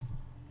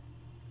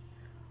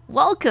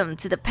Welcome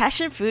to the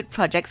Passionfruit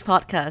Projects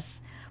podcast,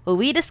 where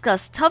we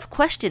discuss tough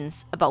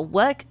questions about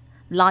work,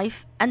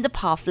 life, and the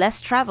path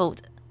less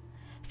traveled.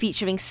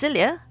 Featuring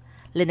Celia,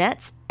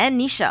 Lynette, and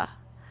Nisha.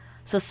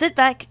 So sit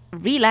back,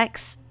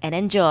 relax, and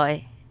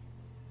enjoy.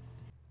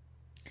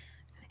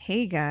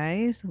 Hey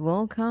guys,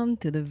 welcome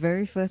to the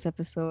very first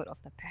episode of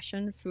the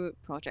Passion Fruit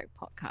Project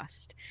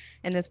podcast.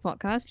 In this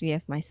podcast, we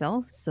have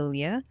myself,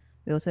 Celia,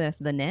 we also have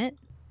Lynette,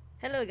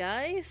 Hello,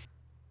 guys.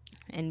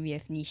 and we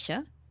have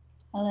Nisha.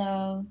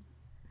 Hello.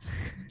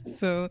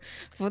 So,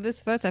 for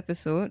this first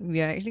episode,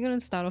 we are actually going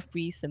to start off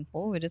pretty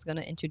simple. We're just going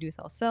to introduce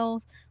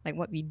ourselves, like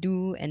what we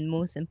do, and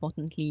most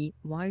importantly,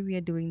 why we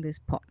are doing this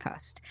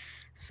podcast.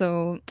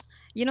 So,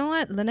 you know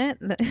what, Lynette?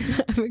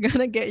 We're going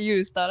to get you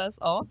to start us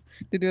off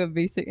to do a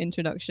basic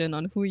introduction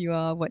on who you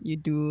are, what you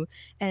do,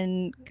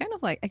 and kind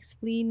of like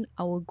explain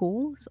our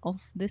goals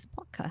of this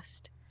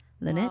podcast.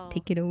 Lynette, Wow.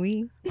 take it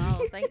away. Wow.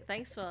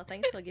 Thanks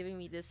for giving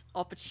me this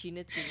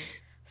opportunity.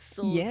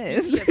 So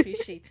Yes. deeply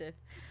appreciative.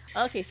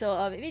 Okay,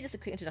 so maybe just a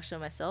quick introduction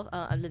of myself.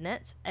 I'm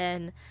Lynette,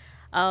 and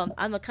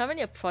I'm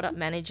currently a product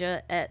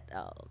manager at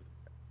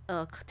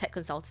a tech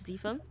consultancy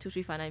firm,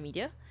 2359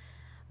 Media.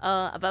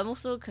 But I'm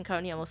also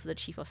the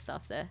chief of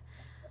staff there.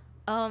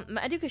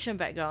 My education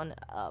background,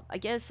 I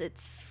guess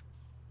it's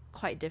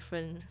quite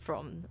different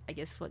from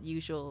what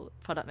usual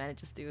product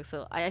managers do.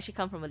 So I actually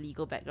come from a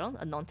legal background,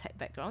 a non-tech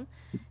background,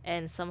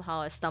 and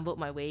somehow I stumbled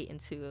my way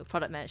into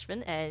product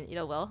management. And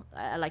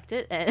I liked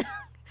it, and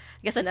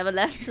I guess I never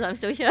left, so I'm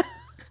still here.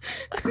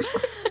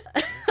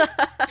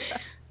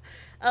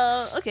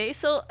 Okay,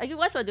 so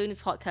whilst we're doing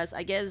this podcast,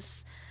 I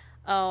guess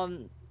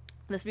um,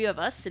 the three of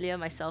us, Celia,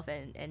 myself,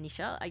 and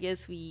Nisha, I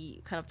guess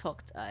we kind of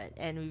talked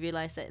and we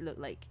realized that, look,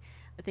 like,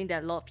 I think there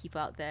are a lot of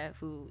people out there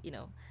who,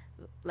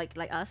 like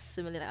us,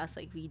 similar to us,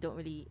 like, we don't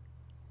really,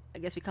 I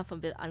guess we come from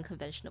a bit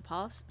unconventional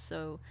paths.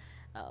 So,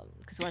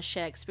 because we want to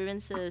share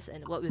experiences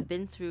and what we've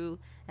been through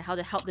and how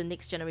to help the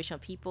next generation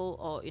of people,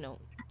 or,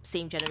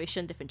 same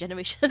generation, different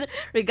generation,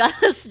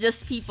 regardless,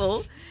 just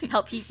people,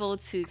 help people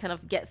to kind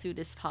of get through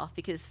this path.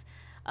 Because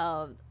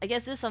I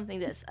guess this is something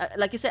that's,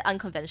 like you said,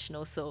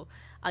 unconventional. So,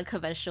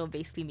 unconventional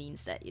basically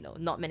means that,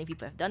 not many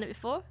people have done it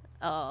before.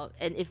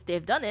 And if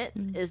they've done it,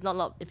 there's not a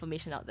lot of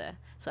information out there.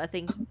 So, I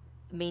think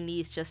mainly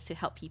it's just to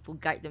help people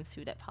guide them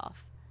through that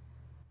path.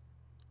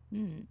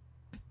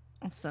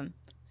 Awesome.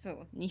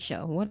 So,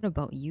 Nisha, what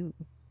about you?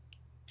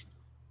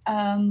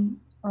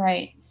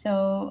 Right.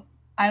 So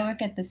I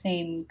work at the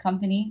same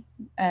company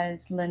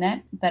as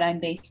Lynette, but I'm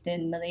based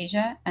in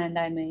Malaysia and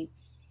I'm a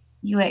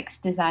UX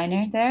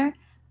designer there.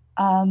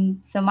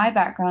 So my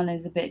background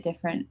is a bit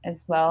different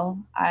as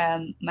well.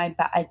 I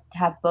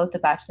have both a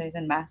bachelor's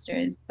and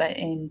master's, but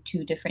in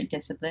two different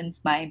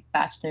disciplines. My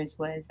bachelor's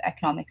was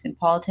economics and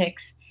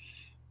politics,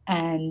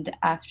 and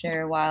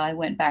after a while, I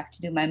went back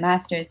to do my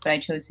master's, but I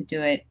chose to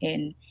do it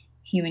in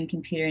human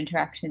computer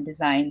interaction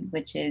design,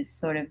 which is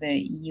sort of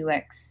a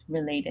UX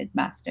related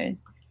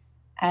master's.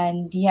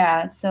 And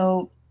yeah,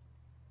 so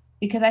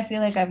because I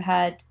feel like I've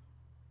had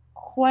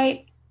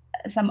quite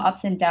some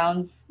ups and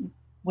downs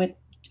with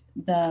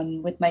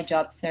with my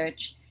job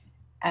search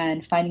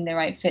and finding the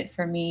right fit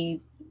for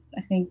me,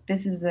 I think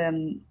this is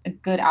a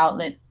good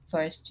outlet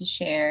for us to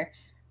share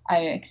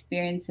our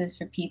experiences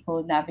for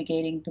people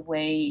navigating the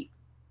way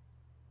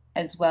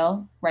as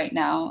well right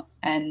now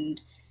and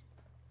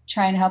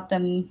try and help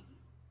them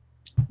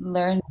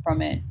learn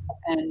from it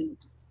and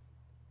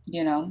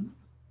you know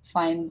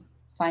find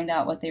find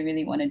out what they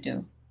really want to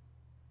do.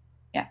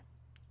 Yeah.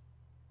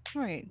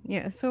 Right.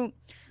 Yeah. So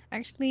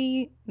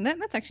actually,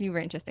 that's actually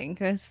very interesting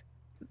because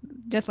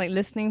just like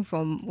listening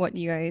from what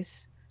you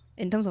guys,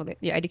 in terms of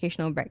your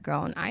educational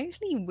background, I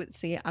actually would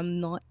say I'm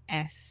not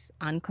as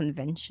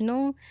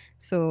unconventional.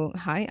 So,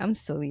 hi, I'm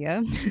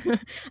Celia.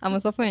 I'm a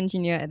software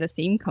engineer at the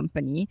same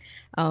company.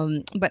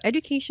 But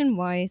education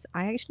wise,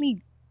 I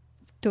actually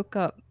took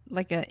up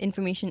like a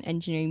information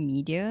engineering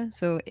media.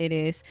 So it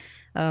is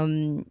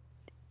um,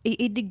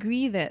 a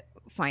degree that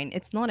fine,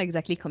 it's not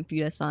exactly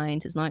computer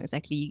science, it's not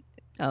exactly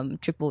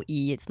triple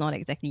E, it's not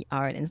exactly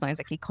art, and it's not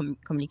exactly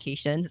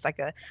communications. It's like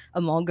a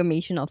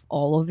amalgamation of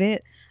all of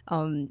it,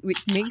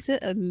 which makes it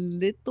a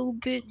little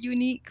bit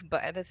unique.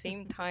 But at the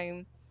same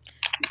time,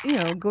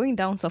 going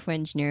down software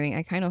engineering,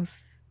 I kind of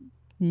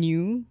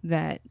knew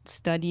that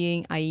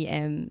studying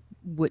IEM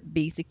would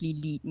basically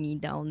lead me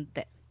down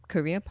that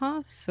career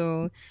path.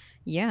 So,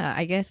 yeah,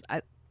 I guess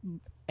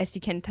as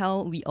you can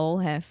tell, we all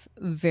have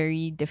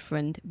very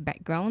different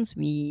backgrounds.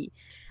 We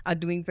are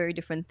doing very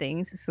different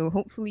things. So,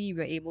 hopefully,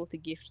 we're able to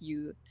give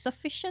you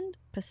sufficient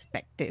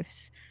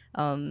perspectives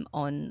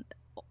on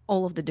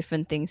all of the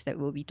different things that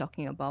we'll be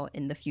talking about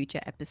in the future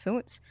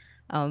episodes.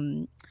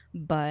 Um,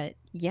 but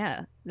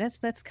yeah, let's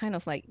kind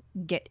of like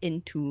get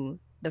into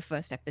the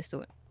first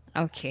episode.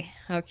 Okay.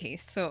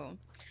 So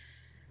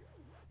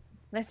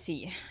let's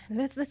see.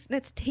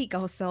 Let's take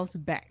ourselves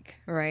back,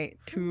 right,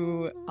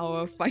 to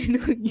our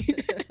final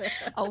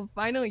our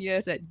final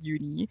years at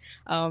uni.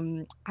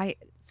 I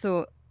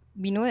so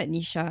we know that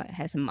Nisha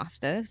has a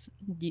master's.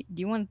 Do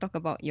you want to talk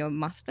about your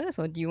master's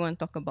or do you want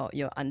to talk about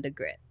your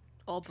undergrad?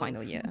 Or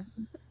final both. year,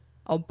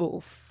 or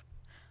both?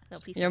 No,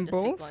 please You're no.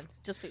 Just pick both. one.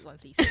 Just pick one,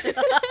 please.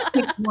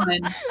 Pick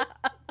one.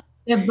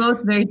 They're both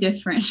very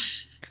different.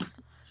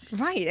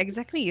 Right,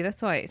 exactly.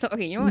 That's why. So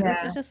okay, you know what?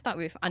 Let's Yeah, just start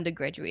with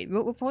undergraduate.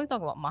 We'll probably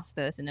talk about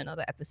masters in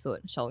another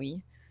episode, shall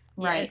we?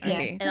 Yeah, right.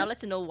 Yeah, Okay. and I'll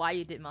let you know why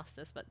you did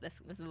masters, but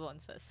let's move on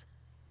first.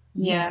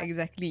 Yeah, yeah.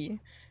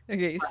 exactly.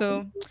 Okay,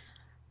 so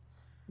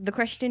the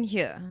question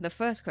here, the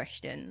first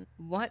question,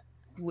 what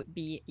would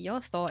be your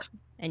thought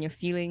and your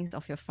feelings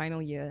of your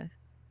final year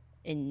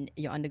in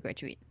your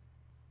undergraduate?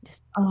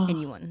 Just Oh,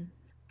 anyone.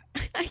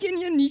 I can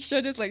hear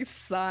Nisha just like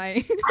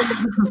sigh.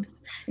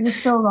 it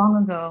was so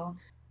long ago.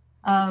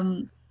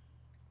 Um,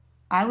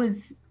 I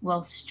was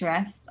well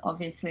stressed,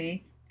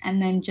 obviously,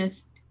 and then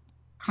just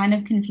kind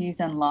of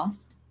confused and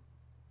lost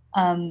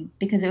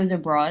because it was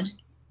abroad,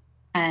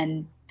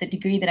 and the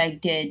degree that I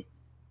did,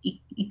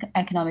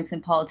 economics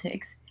and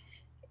politics.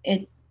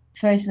 It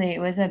firstly it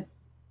was a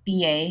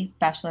BA,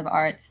 Bachelor of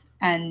Arts,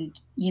 and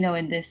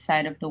in this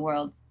side of the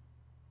world,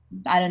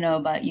 I don't know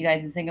about you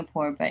guys in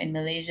Singapore, but in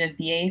Malaysia,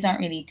 BAs aren't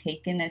really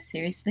taken as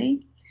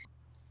seriously.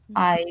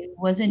 I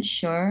wasn't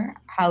sure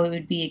how it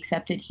would be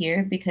accepted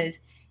here because,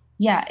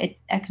 yeah,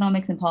 it's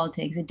economics and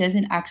politics. It does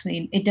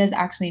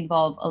actually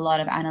involve a lot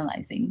of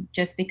analyzing.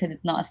 Just because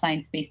it's not a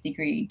science-based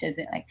degree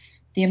doesn't like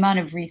the amount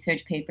of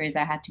research papers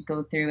I had to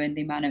go through and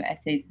the amount of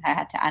essays I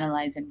had to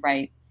analyze and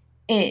write.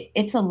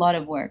 It's a lot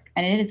of work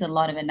and it is a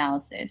lot of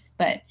analysis.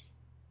 But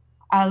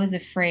I was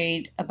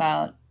afraid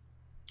about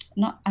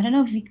not I don't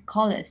know if we could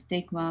call it a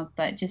stigma,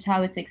 but just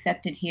how it's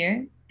accepted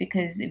here.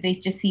 Because if they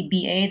just see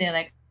BA, they're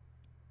like,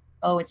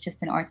 oh, it's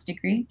just an arts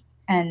degree.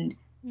 And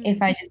if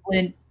Hmm. I just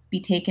wouldn't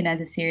be taken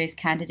as a serious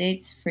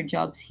candidates for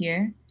jobs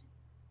here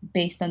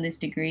based on this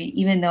degree,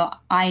 even though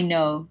I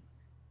know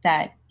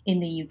that in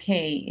the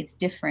UK it's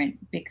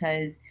different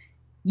because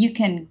you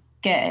can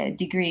get a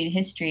degree in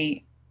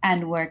history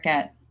and work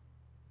at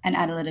an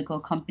analytical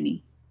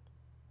company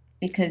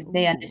because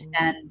they Ooh.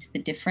 understand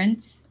the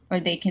difference or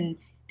they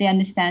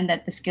understand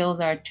that the skills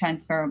are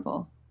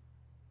transferable.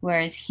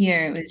 Whereas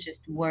here it was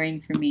just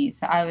worrying for me.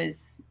 So I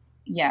was,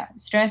 yeah,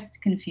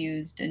 stressed,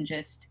 confused, and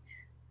just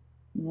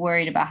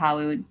worried about how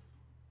it would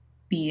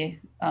be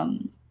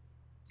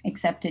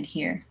accepted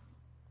here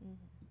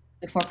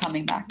before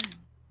coming back.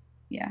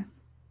 Yeah.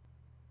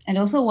 And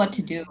also what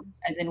to do, Hmm.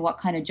 as in what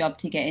kind of job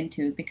to get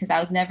into, because I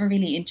was never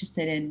really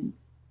interested in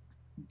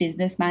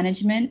business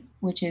management,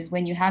 which is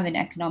when you have an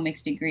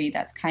economics degree,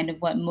 that's kind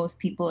of what most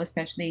people,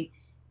 especially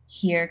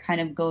here,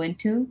 kind of go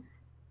into.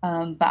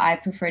 But I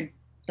preferred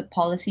the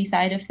policy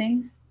side of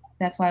things.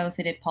 That's why I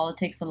also did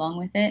politics along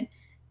with it.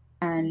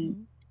 And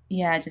Mm-hmm.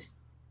 yeah, just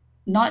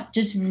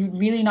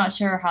really not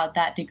sure how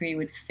that degree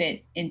would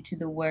fit into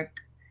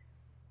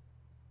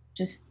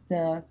just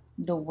the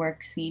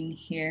work scene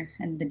here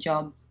and the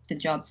job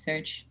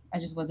search. I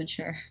just wasn't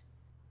sure.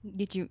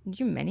 Did you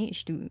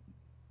manage to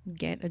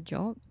get a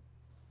job?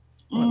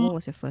 Or like Mm, what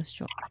was your first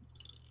job?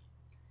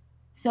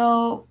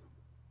 so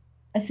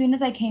as soon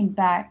as I came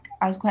back,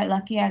 I was quite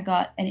lucky. I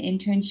got an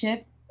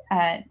internship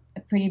at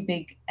a pretty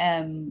big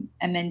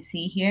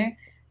MNC here,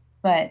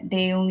 but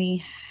the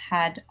only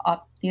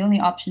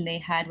option they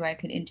had where I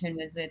could intern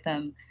was with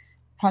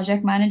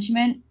project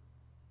management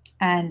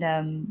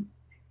and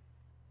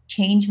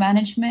change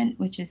management,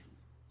 which is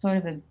sort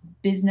of a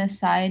business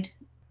side.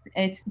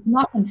 It's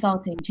not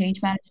consulting.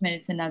 Change management,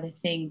 it's another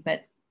thing,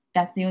 but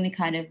that's the only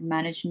kind of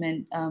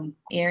management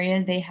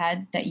area they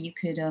had that you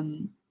could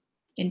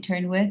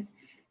intern with.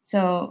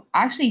 So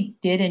I actually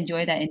did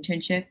enjoy that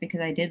internship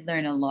because I did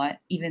learn a lot,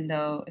 even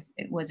though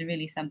it wasn't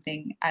really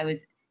something I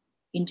was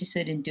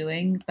interested in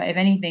doing. But if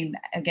anything,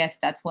 I guess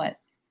that's what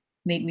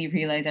made me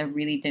realize I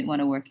really didn't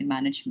want to work in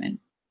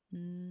management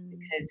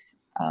Mm. because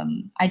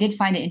I did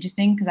find it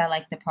interesting because I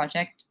liked the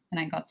project and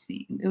I got to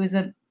see it was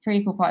a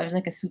pretty cool project. It was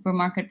like a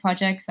supermarket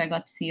project, so I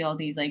got to see all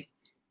these like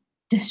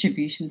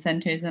distribution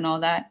centers and all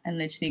that, and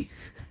literally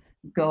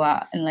go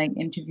out and like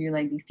interview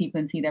like these people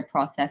and see their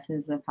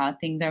processes of how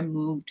things are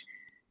moved.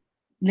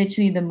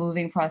 Literally the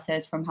moving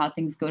process from how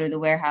things go to the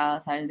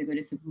warehouse, how do they go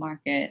to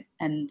supermarket,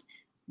 and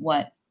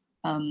what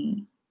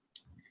um,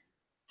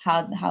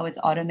 how it's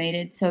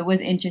automated. So it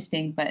was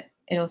interesting, but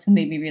it also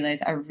made me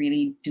realize I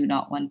really do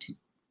not want to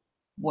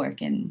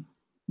work in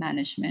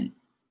management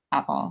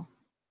at all.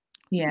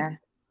 Yeah,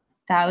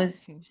 Oh, that that's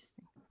was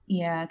interesting.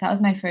 yeah, that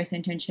was my first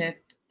internship.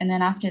 And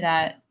then after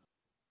that,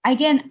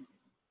 again,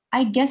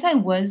 I guess I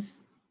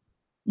was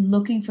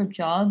looking for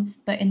jobs,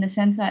 but in the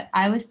sense that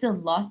I was still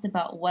lost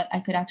about what I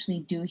could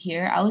actually do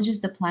here. I was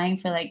just applying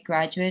for like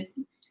graduate.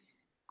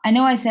 I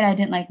know I said I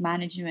didn't like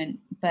management,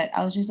 but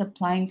I was just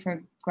applying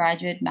for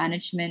graduate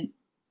management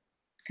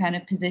kind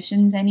of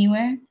positions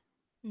anywhere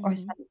or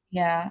Mm-hmm.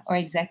 yeah, or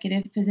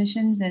executive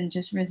positions and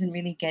just wasn't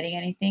really getting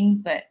anything,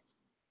 but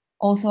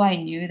also, I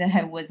knew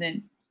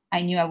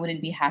I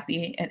wouldn't be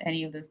happy at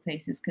any of those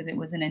places because it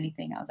wasn't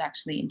anything I was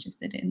actually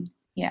interested in.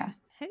 Yeah.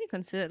 Have you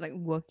considered like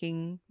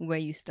working where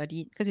you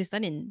studied? Because you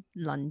studied in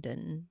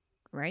London,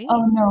 right?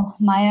 Oh no,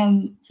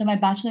 my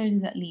bachelor's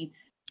is at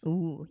Leeds.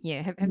 Ooh,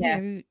 yeah. Have you Yeah.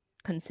 have you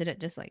considered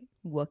just like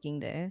working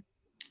there?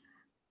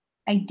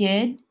 I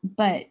did,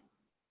 but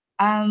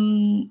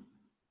um,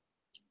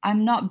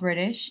 I'm not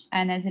British,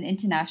 and as an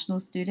international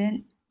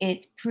student,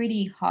 it's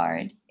pretty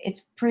hard.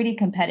 It's pretty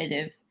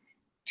competitive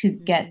to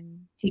get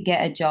Mm. to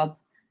get a job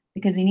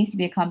because it needs to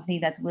be a company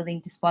that's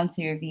willing to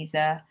sponsor your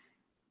visa.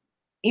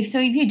 If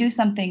you do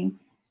something,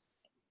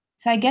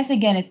 so I guess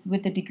again it's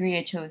with the degree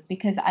I chose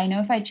because I know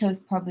if I chose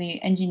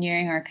probably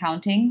engineering or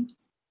accounting,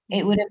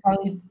 it would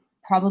Mm. have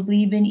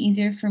probably been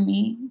easier for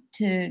me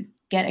to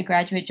get a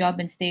graduate job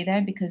and stay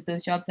there because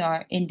those jobs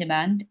are in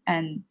demand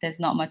and there's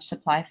not much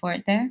supply for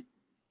it there.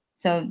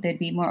 So they'd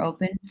be more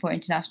open for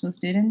international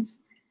students.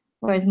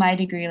 Whereas my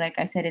degree, like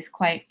I said, is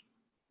quite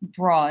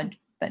broad.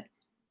 But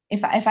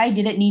if I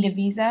didn't need a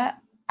visa,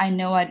 I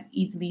know I'd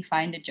easily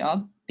find a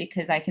job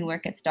because I can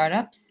work at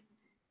startups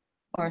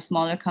or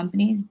smaller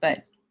companies.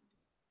 But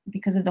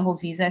because of the whole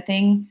visa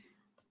thing,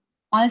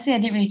 honestly, I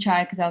didn't really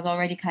try because I was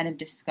already kind of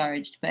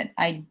discouraged. But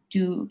I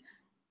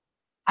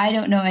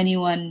don't know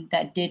anyone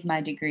that did my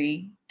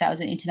degree that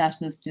was an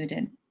international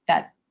student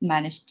that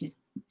managed to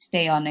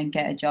stay on and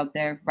get a job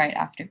there right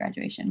after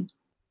graduation.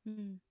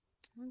 Mm.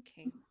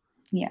 Okay.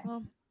 Yeah.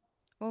 Well,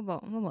 what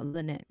about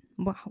Lynette?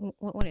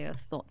 What are your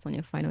thoughts on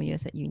your final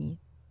years at uni?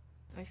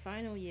 My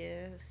final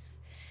years,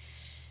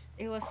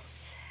 it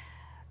was,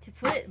 to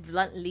put it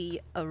bluntly,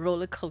 a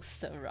roller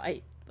coaster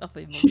ride of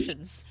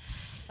emotions.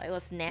 Like, it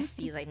was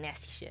nasty, like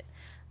nasty shit.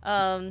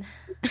 Um,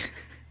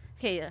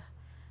 okay,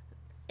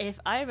 if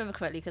I remember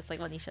correctly, because like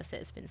what Nisha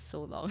said, it's been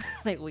so long,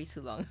 like way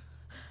too long.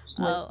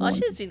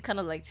 Actually, it's been kind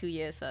of like 2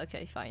 years, so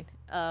okay, fine.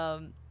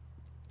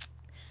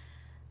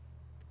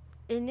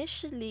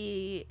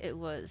 Initially, it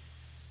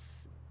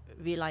was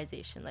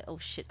realization, like, oh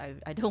shit,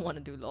 I don't want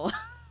to do law.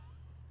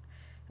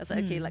 I was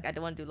like, okay, Mm. like I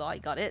don't want to do law. I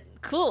got it.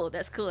 Cool,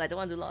 that's cool. I don't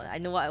want to do law. I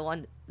know what I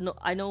want. No,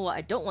 I know what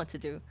I don't want to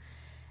do.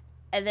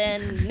 And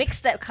then next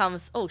step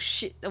comes, oh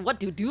shit, what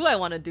do I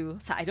want to do?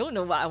 So I don't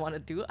know what I want to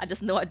do. I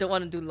just know I don't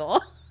want to do law.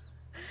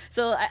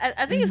 So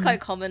I think it's Mm-hmm. quite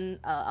common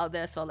out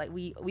there as well. Like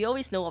we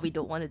always know what we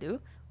don't want to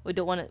do. We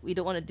don't want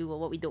to do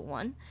what we don't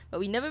want, but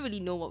we never really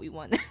know what we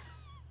want.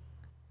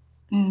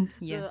 Mm.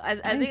 Yeah, So I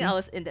I think I agree.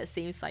 was in that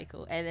same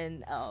cycle, and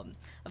then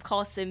of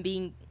course, in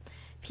being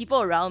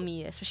people around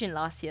me, especially in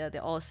last year,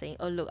 they're all saying,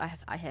 "Oh look,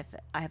 I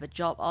have a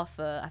job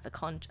offer. I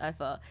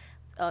have a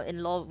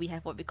in law we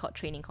have what we call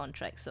training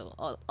contracts. So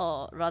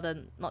or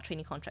rather not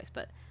training contracts,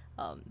 but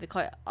we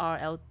call it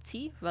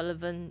RLT,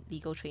 relevant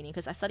legal training,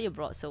 because I study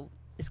abroad, so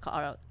it's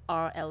called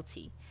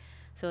RLT.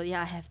 So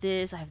yeah, I have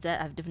this, I have that,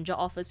 I have different job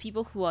offers.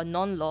 People who are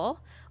non-law,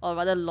 or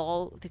rather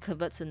law, they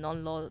convert to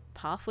non-law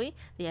pathway.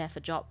 They have a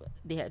job,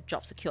 they have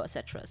job secure,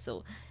 etc.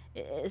 So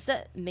it's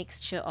that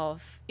mixture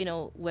of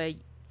where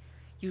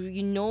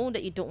you know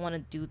that you don't want to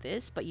do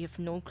this, but you have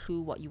no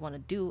clue what you want to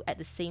do. At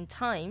the same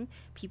time,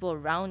 people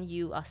around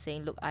you are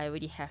saying, look, I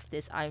already have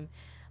this. I'm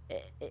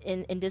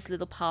in this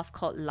little path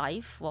called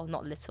life. Well,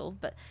 not little,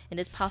 but in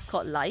this path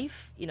called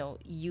life,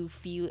 you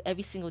feel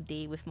every single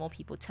day with more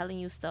people telling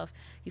you stuff,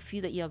 you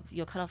feel that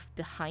you're kind of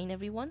behind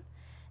everyone.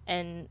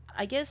 And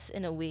I guess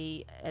in a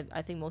way,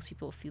 I think most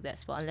people feel that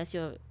as well, unless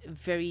you're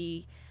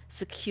very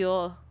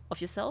secure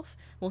of yourself.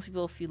 Most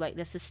people feel like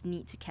there's this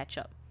need to catch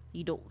up.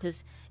 You don't,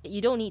 because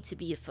you don't need to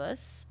be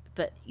first,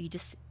 but you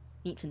just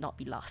need to not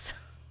be last.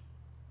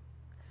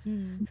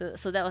 Mm.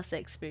 So that was the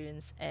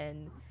experience.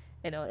 And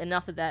and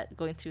after that,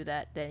 going through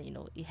that, then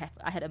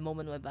I had a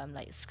moment where I'm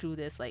like, screw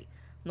this, like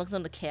I'm not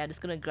gonna care. I'm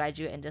just gonna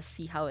graduate and just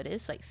see how it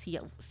is, like see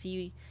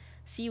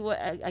what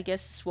I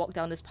guess, just walk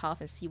down this path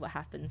and see what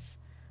happens.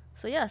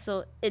 So yeah,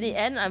 so in the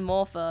end, I'm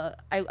more of a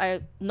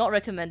I not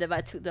recommended, but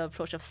I took the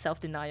approach of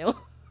self-denial.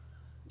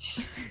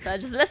 So I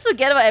just, let's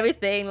forget about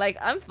everything, like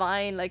I'm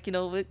fine, like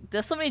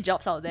there's so many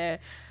jobs out there,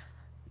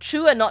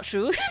 true and not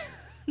true.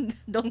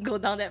 Don't go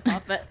down that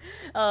path, but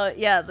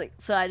yeah, like,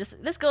 so I just,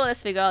 let's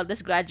figure out,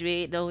 let's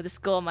graduate,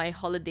 just go on my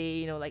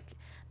holiday, like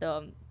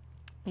the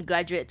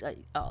graduate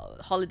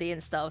holiday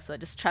and stuff. So I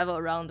just travel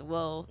around the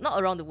world, not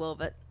around the world,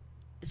 but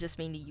it's just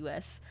mainly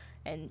US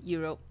and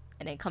Europe,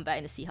 and then come back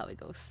and see how it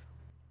goes.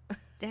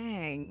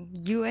 Dang,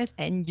 US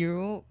and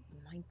Europe.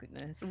 My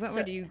goodness. Where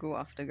So do you go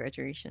after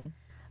graduation?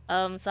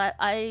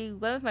 I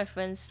went with my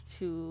friends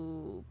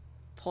to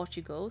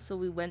Portugal, so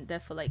we went there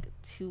for like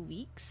 2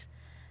 weeks.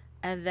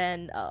 And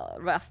then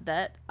right after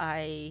that,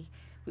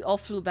 we all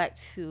flew back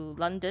to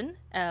London.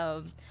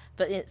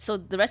 So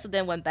the rest of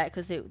them went back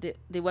because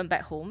they went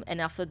back home,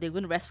 and after they were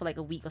going to rest for like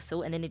a week or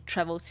so, and then they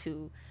traveled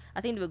to, I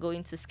think they were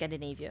going to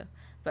Scandinavia.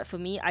 But for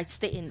me, I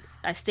stayed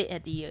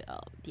at the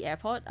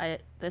airport.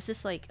 There's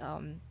this like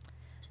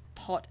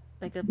port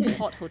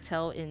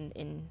hotel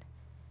in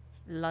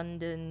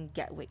London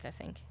Gatwick, I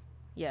think.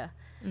 Yeah,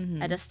 I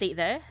Mm-hmm. just stayed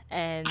there,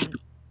 and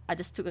I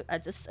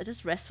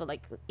just rest for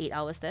like 8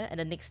 hours there, and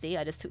the next day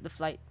I just took the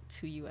flight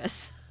to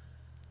US.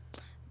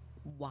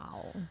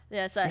 Wow.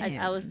 Yeah, so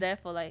I was Damn. there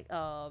for like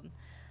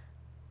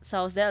so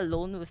I was there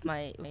alone with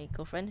my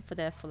girlfriend for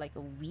there for like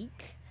a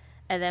week,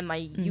 and then my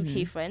UK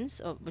Mm-hmm.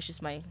 friends, which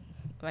is my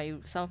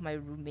some of my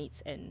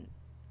roommates and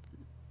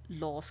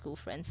law school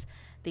friends.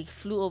 They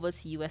flew over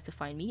to US to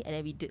find me, and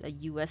then we did a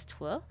US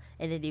tour,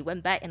 and then they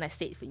went back, and I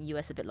stayed in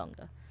US a bit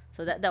longer.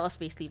 So that was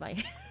basically my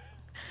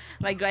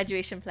my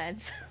graduation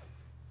plans.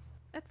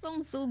 That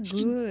sounds so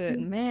good,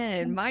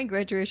 man. My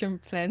graduation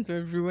plans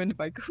were ruined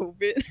by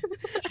COVID.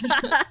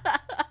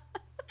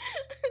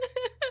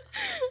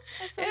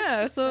 That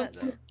Yeah, sounds so sad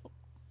though.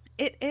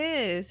 it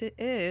is. It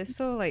is.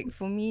 So like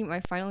for me, my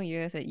final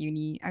years at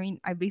uni, I mean,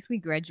 I basically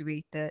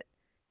graduated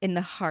in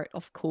the heart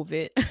of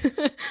COVID.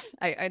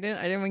 I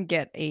didn't even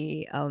get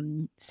a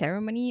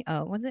ceremony.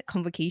 Was it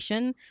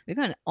convocation? We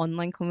got an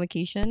online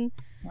convocation.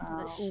 Oh,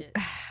 that's Wow. shit.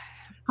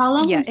 How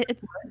long Yeah, was your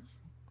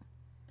course?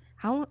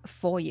 how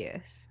 4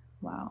 years.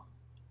 Wow.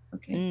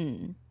 Okay.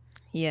 Mm.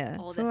 Yeah.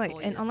 All So that like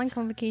an online 4 years.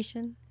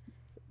 convocation,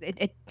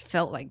 it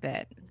felt like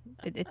that.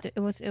 It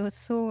was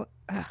so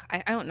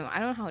I don't know. I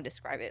don't know how to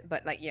describe it,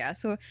 but like yeah,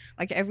 so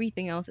like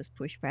everything else is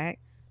pushed back.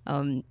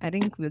 I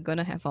think we're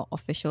gonna have our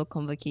official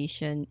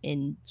convocation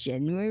in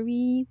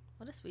January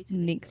Oh, that's way too late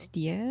though. next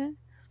year.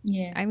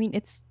 Yeah. I mean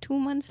it's 2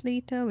 months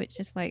later, which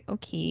is like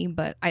okay,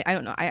 but I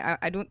don't know.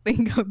 I don't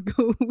think I'm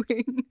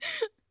going.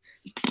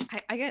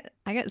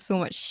 I get so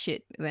much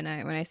shit when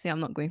I say I'm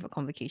not going for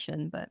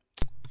convocation, but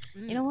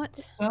you know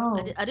what? Oh.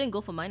 I didn't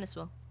go for mine as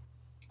well.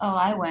 Oh,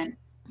 I went.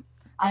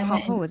 I How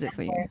went in was it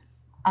for you? December.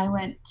 I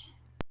went.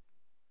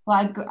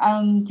 Well,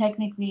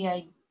 technically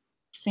I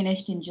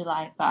finished in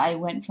July, but I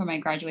went for my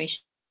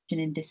graduation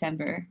in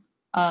December.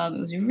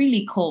 It was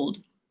really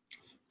cold.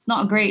 It's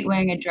not great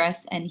wearing a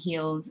dress and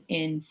heels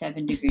in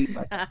 7 degree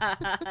weather.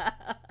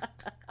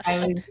 I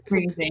was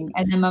freezing,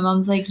 and then my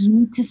mom's like, "You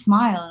need to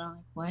smile," and I'm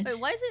like, "What?" Wait,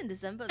 why is it in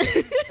December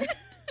though?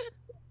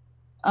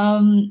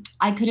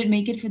 I couldn't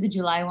make it for the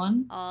July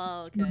one,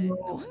 Oh, okay. No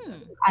so wonder.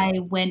 Mm. I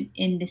went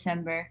in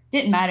December.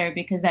 Didn't matter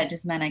because that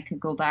just meant I could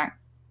go back.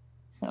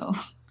 So,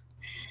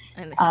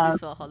 An um, excuse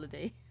for a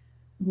holiday.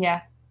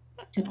 yeah,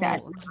 took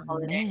that Oh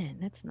holiday. man,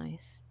 that's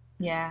nice.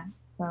 Yeah,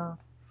 so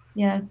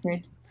yeah, that's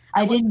good.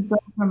 I I would. didn't go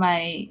for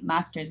my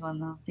master's one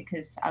though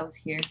because I was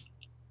here.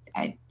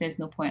 There's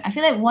no point. I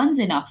feel like one's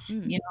enough.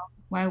 Mm. You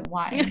know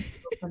why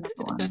go for another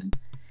one?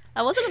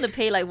 I wasn't gonna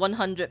pay like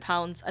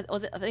 £100.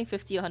 Was it? I think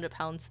 50 or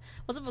 £100.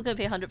 Wasn't gonna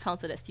pay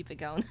 £100 for that stupid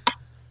gown.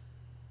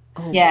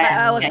 Oh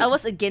Yeah, Like god.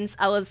 yeah.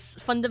 I was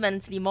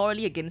fundamentally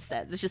morally against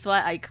that, which is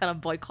why I kind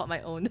of boycott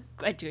my own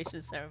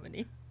graduation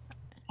ceremony.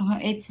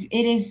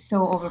 It is so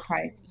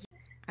overpriced.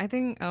 I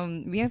think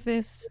we have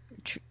this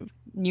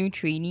new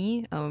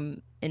trainee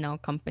in our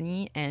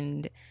company,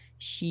 and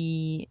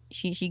she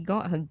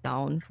got her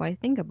gown for I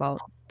think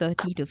about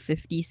 30 to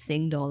 50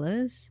 Sing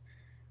dollars,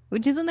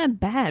 which isn't that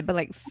bad, but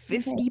like Okay.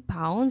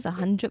 £50, Did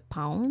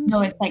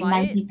No, £100. she it's like buy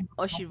it 90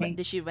 or pounds, I think.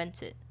 did she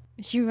rent it?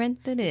 She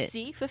rented You it.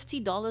 see,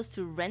 $50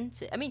 to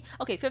rent it. I mean,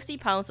 okay,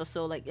 £50 or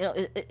so. Like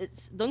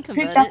it's don't Trip,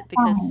 convert that's it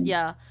because fine.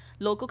 yeah,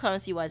 local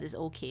currency wise is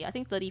okay. I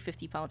think 30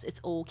 £50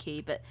 it's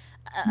okay, but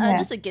I'm Yeah,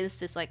 just against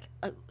this. Like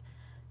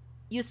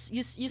you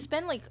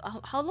spend like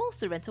how long is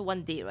the rental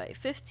 1 day, right?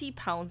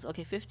 £50,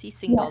 okay, 50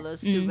 Sing yeah.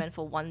 dollars to Mm. rent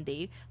for 1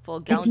 day for a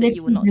It's gown that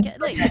you will literally not just get.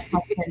 for Like that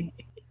happen.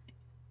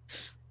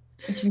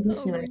 It's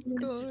Oh my ridiculous.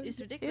 god. it's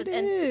ridiculous. It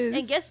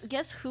And is.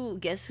 guess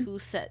who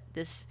set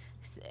this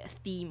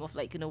theme of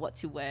like what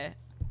to wear.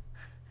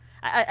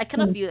 I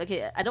kind of Hmm. feel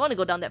okay. I don't want to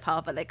go down that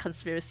path, but like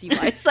conspiracy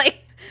wise,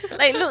 like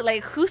look,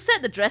 like who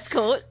set the dress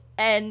code?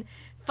 And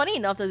funny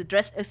enough, the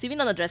dress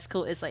assuming on the dress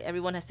code is like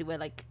everyone has to wear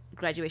like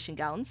graduation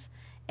gowns,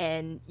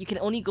 and you can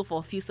only go for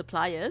a few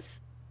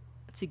suppliers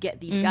to get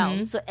these Mm-hmm.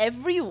 gowns. So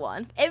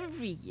everyone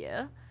every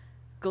year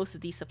goes to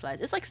these suppliers.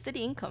 It's like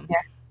steady income.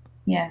 Yeah,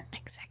 yeah.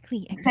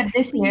 Exactly, Except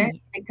this year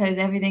exactly. because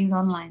everything's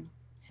online.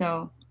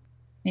 So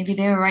maybe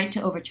they were right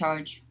to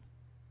overcharge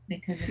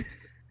because it's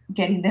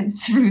getting them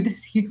through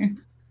this year.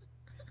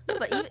 No,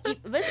 but even if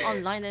it's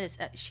online, then it's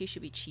actually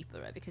should be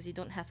cheaper, right? Because you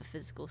don't have a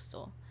physical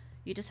store.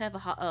 You just have a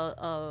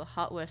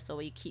hardware store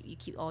where you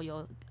keep all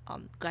your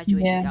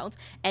graduation Yeah, gowns,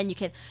 and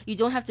you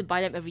don't have to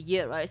buy them every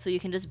year, right? So you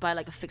can just buy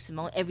like a fixed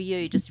amount every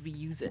year. You just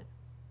reuse it.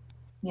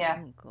 yeah.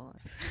 Oh god.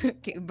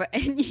 Okay, but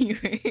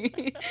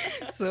anyway,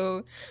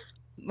 so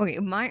okay,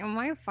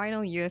 my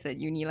final years at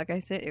uni, like I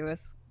said, it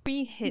was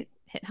pretty hit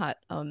hard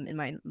in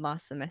my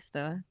last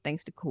semester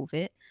thanks to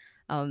COVID.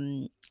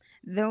 Um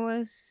there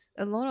was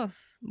a lot of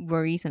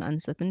worries and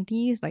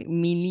uncertainties, like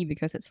mainly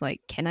because it's like,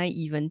 can I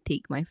even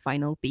take my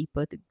final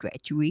paper to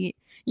graduate?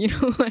 You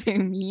know what I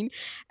mean?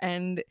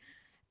 And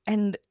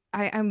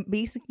I'm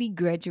basically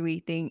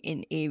graduating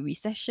in a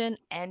recession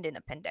and in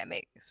a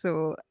pandemic.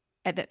 So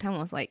at that time, I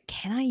was like,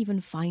 can I even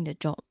find a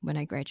job when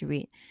I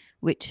graduate?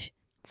 Which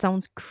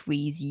sounds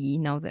crazy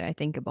now that I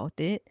think about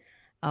it.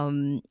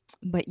 Um,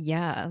 but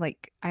yeah,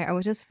 like I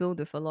was just filled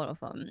with a lot of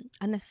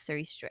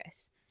unnecessary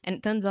stress. And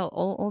it turns out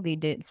all they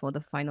did for the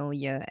final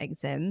year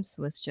exams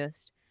was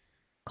just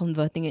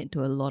converting it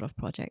to a lot of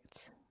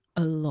projects.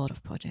 A lot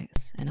of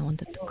projects. And I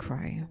wanted to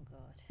cry. Oh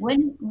god.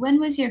 When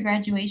was your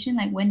graduation?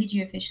 Like when did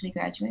you officially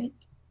graduate?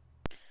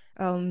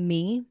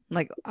 Me,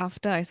 like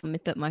after I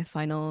submitted my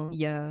final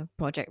year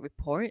project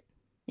report.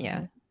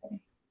 Yeah. Okay.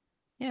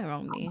 Yeah,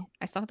 around me.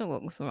 I started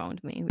work also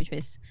around me, which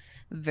is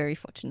very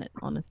fortunate.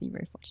 Honestly,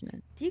 very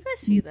fortunate. Do you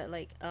guys feel that,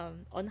 like,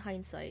 on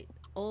hindsight,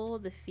 all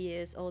the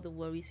fears, all the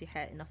worries we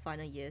had in our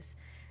final years,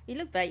 you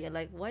look back, you're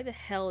like, why the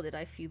hell did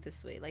I feel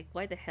this way? Like,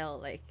 why the hell?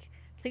 Like,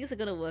 things are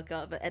gonna work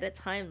out. But at that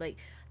time, like,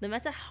 no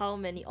matter how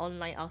many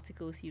online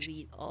articles you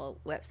read or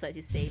websites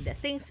you saying that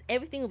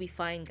everything will be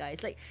fine,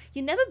 guys. Like,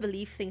 you never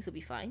believe things will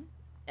be fine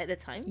at the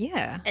time.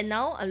 Yeah. And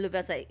now I look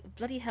back, it's like,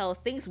 bloody hell,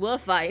 things were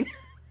fine.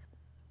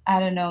 I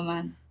don't know,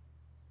 man.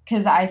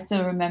 Because I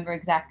still remember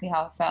exactly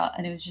how it felt,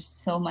 and it was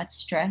just so much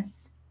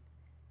stress.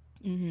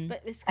 Mm-hmm.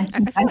 But it's I because,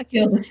 think I feel I'd like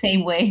feel the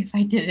same way if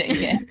I did it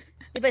again.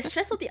 yeah, but it's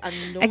stress of the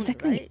unknown,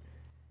 exactly. right?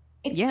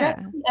 It's stress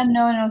Yeah. from the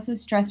unknown and also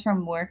stress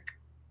from work.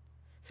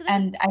 So then,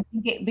 And I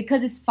think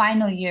because it's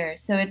final year,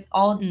 so it's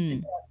all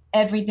Mm.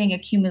 everything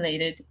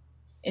accumulated.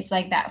 It's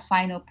like that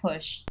final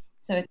push.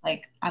 So it's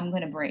like I'm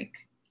gonna break,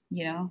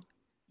 you know.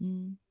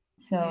 Mm.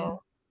 Yeah.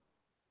 So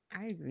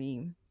I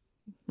agree.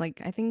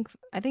 Like I think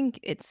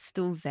it's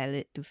still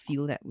valid to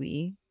feel that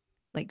way,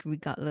 like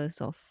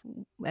regardless of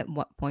at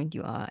what point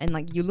you are. And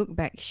like you look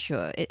back,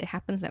 sure, it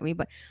happens that way,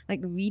 but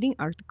like reading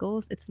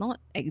articles, it's not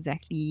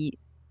exactly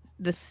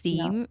the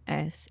no, same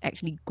as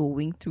actually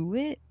going through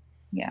it,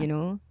 yeah, you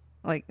know?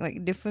 Like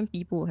different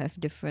people have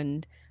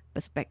different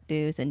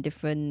perspectives and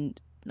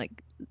different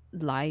like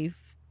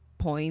life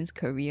points,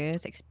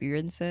 careers,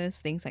 experiences,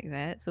 things like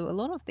that. So a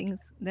lot of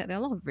things that there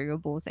are a lot of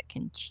variables that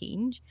can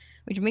change,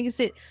 which makes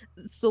it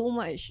so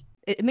much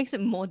it makes it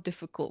more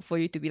difficult for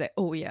you to be like,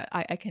 oh yeah,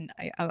 I can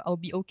I'll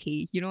be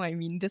okay. You know what I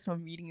mean? Just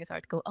from reading this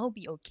article, I'll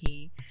be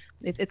okay.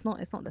 It's not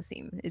the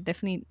same. It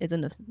definitely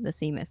isn't the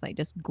same as like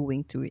just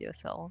going through it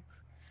yourself.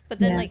 but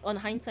then, yeah. like, on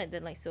hindsight,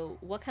 then, like, so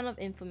what kind of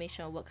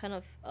information or what kind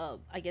of,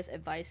 I guess,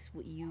 advice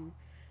would you,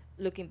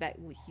 looking back,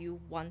 would you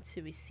want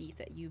to receive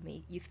that you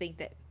think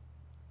that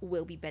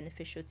will be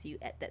beneficial to you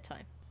at that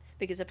time?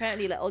 Because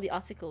apparently, like, all the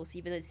articles,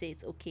 even though they say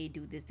it's okay,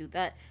 do this, do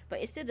that,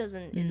 but it still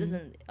doesn't,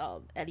 Mm.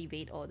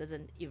 elevate or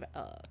doesn't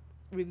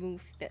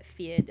remove that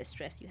fear, that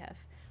stress you have.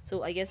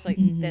 So I guess, like,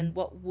 Mm-hmm. then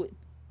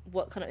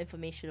what kind of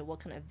information or what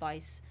kind of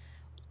advice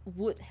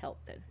would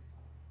help then?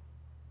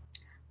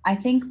 I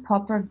think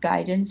proper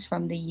guidance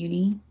from the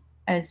uni,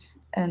 as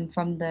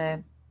from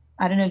the,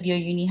 I don't know if your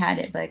uni had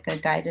it, like a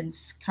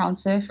guidance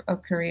counselor or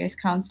careers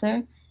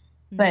counselor,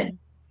 but Mm-hmm.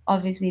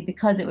 obviously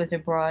because it was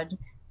abroad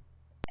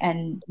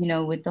and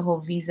with the whole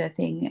visa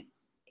thing,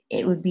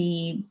 it would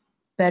be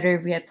better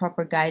if we had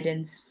proper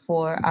guidance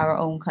for our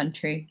own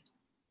country.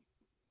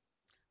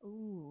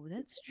 Oh,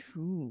 that's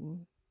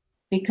true.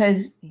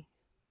 Because Eh,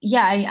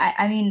 yeah,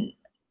 I mean,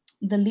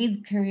 the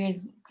lead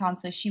careers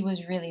counselor, she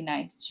was really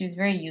nice, she was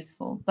very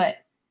useful, but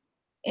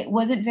it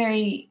wasn't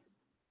very,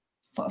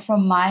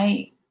 from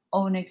my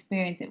own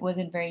experience, it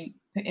wasn't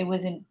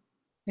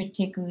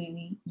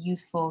particularly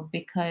useful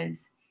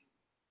because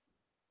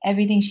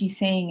everything she's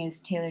saying is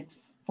tailored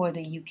for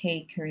the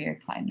UK career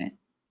climate,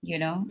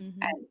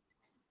 Mm-hmm. and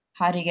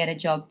how to get a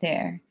job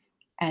there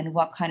and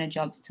what kind of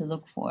jobs to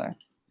look for.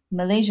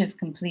 Malaysia is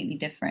completely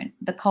different.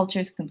 The culture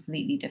is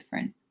completely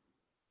different.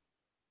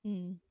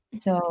 Mm.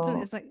 So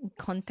So, it's like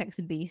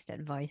context based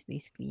advice,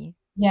 basically.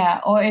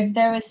 yeah, or if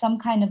there was some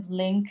kind of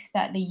link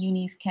that the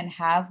unis can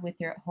have with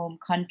your home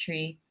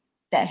country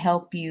that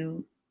help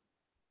you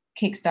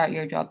kickstart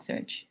your job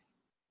search.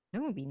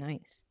 That would be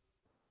nice.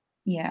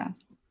 Yeah,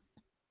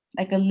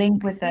 like a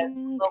link I with a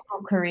think.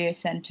 local career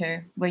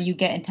center where you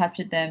get in touch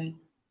with them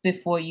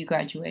before you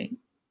graduate.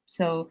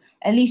 So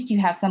at least you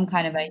have some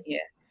kind of Mm, idea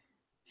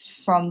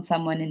from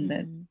someone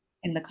mm-mm,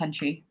 in the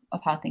country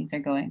of how things are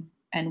going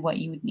and what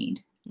you would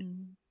need.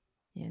 mm.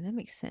 Yeah, that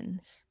makes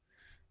sense.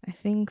 I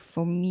think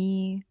for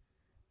me,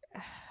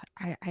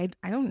 I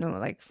don't know.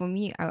 Like for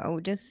me, I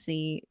would just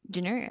say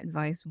generic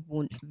advice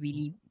won't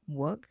really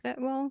work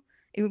that well.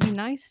 It would be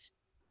nice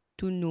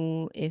to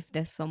know if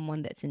there's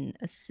someone that's in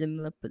a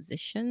similar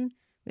position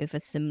with a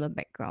similar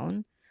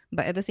background.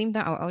 But at the same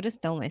time, I'll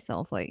just tell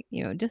myself like,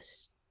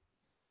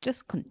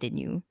 just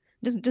continue.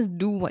 Just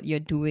do what you're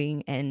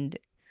doing and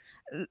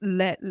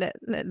let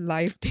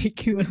life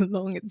take you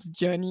along its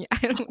journey.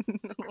 I don't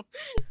know.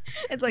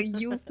 It's like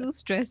you'll feel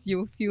stressed,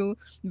 you'll feel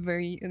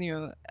very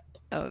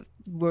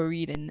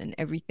worried and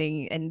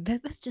everything, and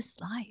that's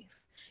just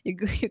life. You're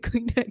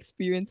going to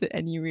experience it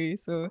anyway.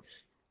 So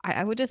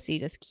I would just say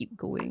just keep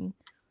going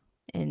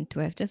and to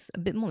have just a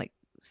bit more like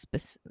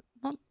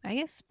not I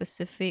guess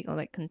specific or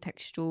like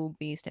contextual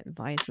based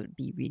advice would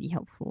be really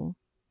helpful.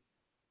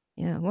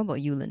 Yeah. What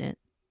about you, Lynette?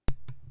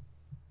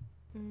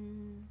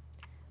 Mm,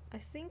 I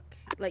think,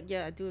 like,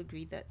 yeah, I do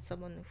agree that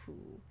someone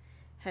who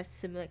has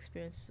similar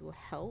experience will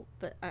help,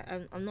 but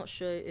I'm not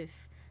sure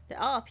if there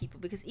are people,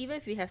 because even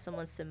if we have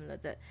someone similar,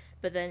 that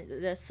but then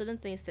there's certain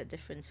things that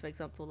difference. For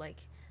example,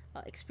 like,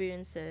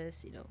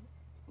 experiences,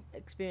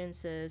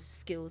 experiences,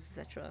 skills,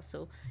 etc.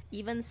 So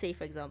even say,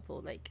 for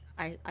example, like,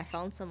 I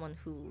found someone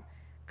who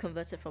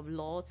converted from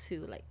law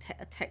to, like,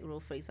 a tech role,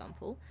 for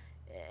example.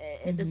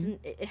 It Mm-hmm. doesn't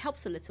it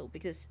helps a little,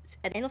 because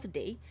at the end of the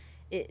day,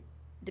 it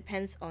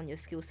depends on your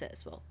skill set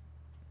as well.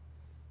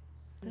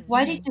 That's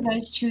Why did true. you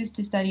guys choose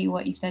to study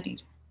what you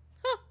studied?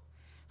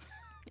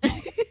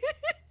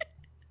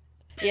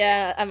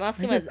 Yeah,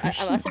 Very good I'm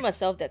question. asking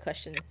myself that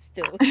question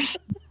still.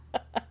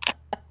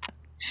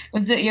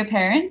 Was it your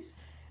parents?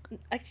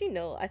 Actually,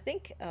 no. I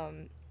think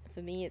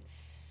for me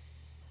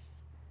it's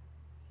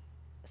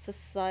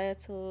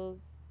societal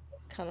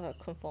kind of a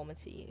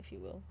conformity, if you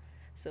will.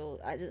 So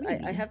I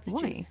Really? have to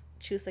Why?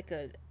 choose like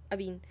a, I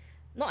mean,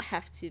 not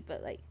have to,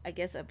 but like I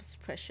guess I was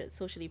pressured,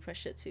 socially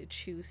pressured to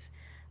choose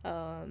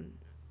um,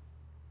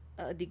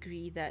 a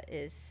degree that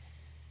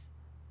is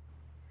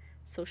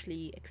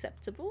socially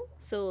acceptable.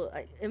 So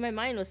in my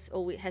mind was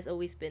always has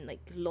always been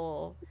like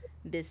law,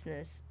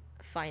 business,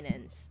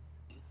 finance.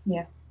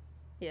 Yeah.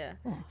 Yeah,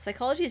 Oh.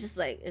 psychology is just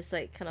like it's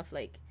like kind of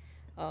like,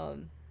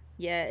 um,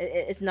 yeah,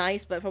 it's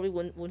nice, but probably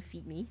won't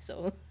feed me.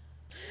 So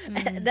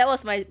Mm, that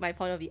was my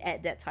point of view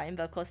at that time.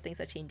 But of course, things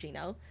are changing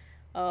now.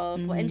 For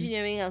mm-hmm.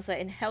 engineering, I was like,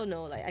 in hell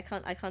no, like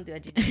I can't do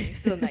engineering.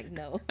 So I'm like,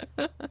 no.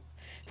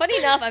 Funny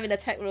enough, I'm in the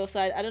tech role,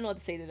 so I don't know what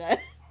to say to that.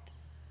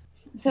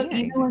 So Yeah,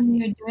 even when exactly.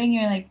 you're doing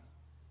your like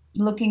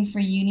looking for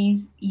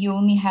unis, you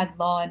only had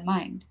law in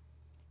mind.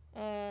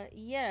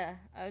 Yeah,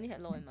 I only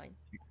had law in mind.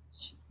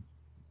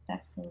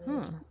 That's so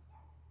weird. Huh.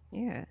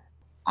 Yeah.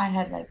 I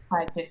had like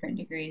five different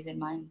degrees in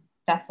mind.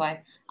 That's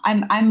why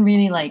I'm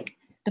really like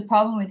the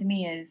problem with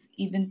me is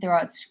even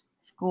throughout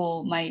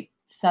school, my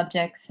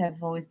subjects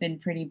have always been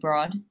pretty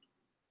broad.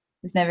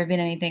 There's never been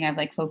anything I've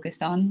like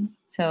focused on.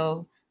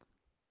 So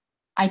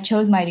I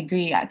chose my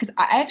degree because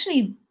I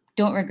actually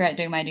don't regret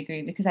doing my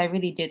degree because I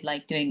really did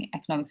like doing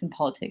economics and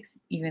politics,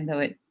 even though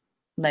it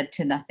led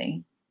to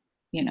nothing,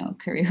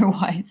 career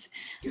wise.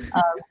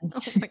 Oh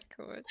my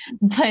god.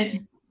 But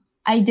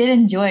I did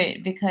enjoy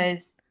it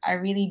because I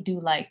really do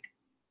like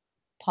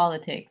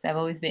politics. I've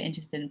always been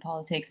interested in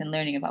politics and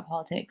learning about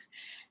politics.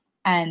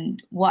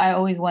 And what I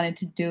always wanted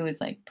to do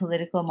is like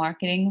political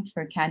marketing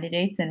for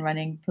candidates and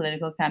running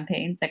political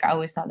campaigns. Like I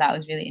always thought that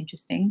was really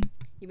interesting.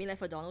 You mean like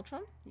for Donald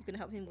Trump? You can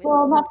help him win?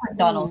 Well, not for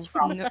Donald Oh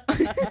Trump, no.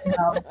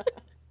 no.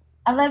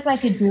 Unless I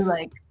could do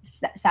like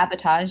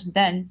sabotage,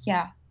 then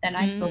yeah, then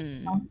I'd go.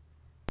 Mm.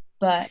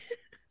 But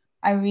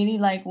I really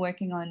like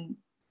working on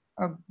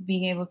or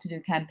being able to do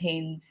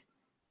campaigns,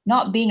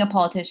 not being a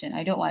politician.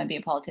 I don't want to be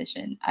a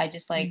politician. I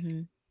just like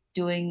Mm-hmm.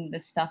 doing the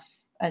stuff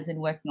as in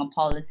working on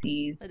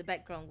policies Like the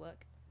background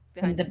work,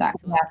 in behind the the back.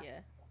 scenes Yeah, work, yeah.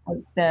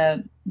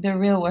 like the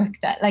real work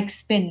that like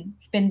spin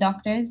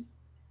doctors.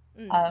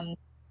 Mm. Um,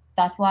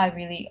 that's why I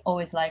really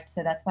always liked.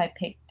 So that's why I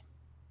picked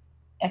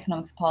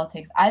economics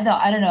politics. I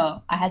don't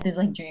know. I had this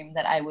like dream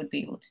that I would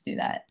be able to do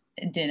that.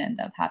 It didn't end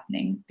up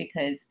happening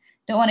because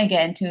don't want to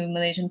get into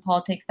Malaysian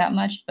politics that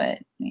much, but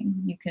I mean,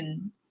 you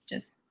can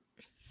just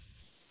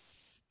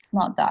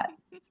not that.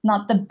 It's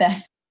not the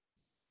best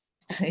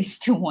place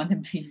to want to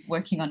be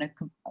working on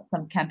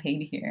some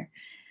campaign here.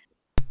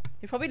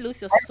 You probably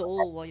lose your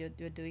soul while you're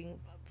doing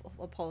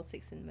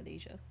politics in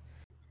Malaysia.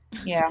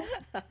 Yeah.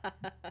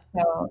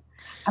 So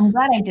I'm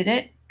glad I did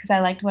it because I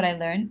liked what I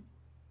learned.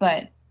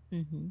 But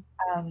Mm-hmm.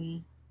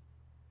 um,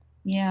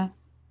 yeah.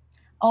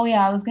 Oh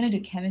yeah, I was gonna do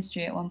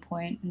chemistry at one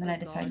point, and then Oh I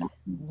decided God. not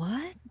to.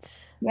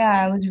 What?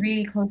 Yeah, I was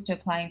really close to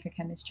applying for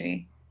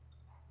chemistry.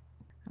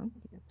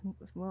 Okay.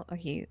 Well,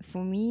 okay.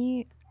 For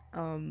me,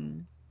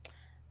 um,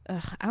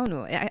 I don't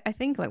know. I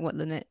think like what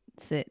Lynette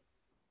said.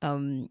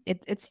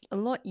 It's a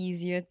lot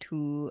easier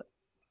to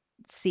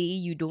say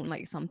you don't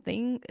like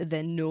something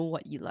than know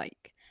what you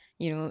like.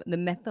 You know, the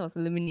method of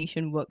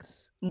elimination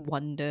works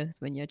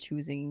wonders when you're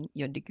choosing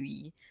your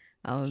degree.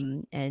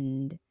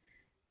 And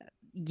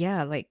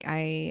yeah, like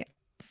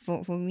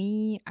for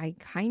me, I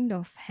kind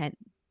of had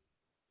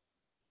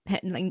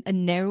like a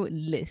narrowed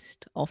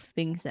list of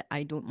things that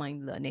I don't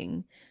mind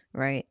learning,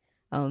 right?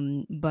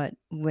 But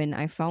when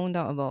I found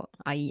out about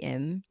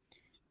IEM,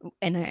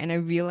 and I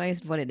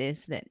realized what it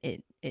is that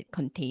it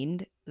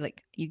contained.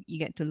 Like you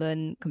get to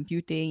learn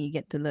computing, you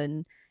get to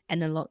learn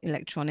analog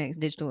electronics,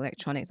 digital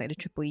electronics, like the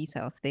triple E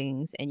side of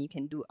things, and you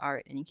can do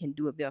art and you can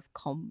do a bit of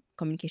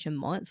communication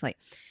mods. Like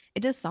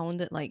it just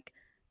sounded like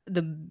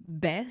the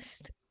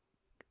best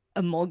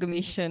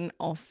amalgamation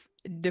of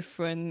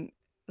different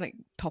like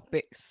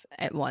topics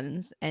at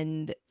once,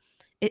 and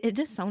it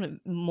just sounded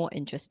more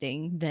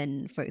interesting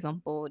than, for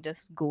example,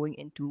 just going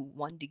into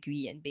one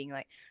degree and being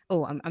like,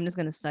 oh, I'm just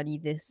going to study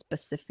this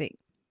specific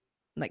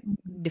like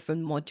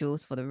different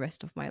modules for the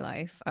rest of my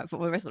life, for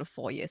the rest of the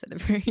 4 years at the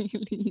very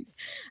least.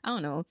 I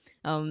don't know.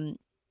 um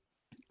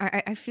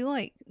I feel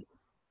like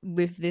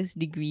with this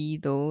degree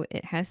though,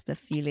 it has the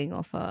feeling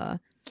of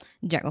a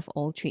jack of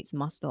all trades,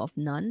 master of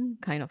none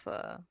kind of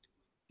a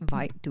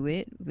vibe to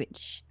it,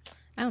 which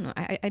I don't know.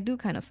 I do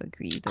kind of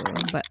agree though,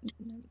 but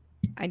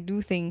I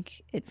do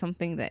think it's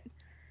something that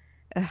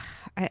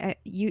uh,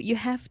 you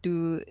have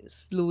to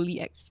slowly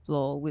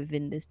explore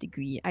within this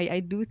degree. I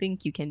do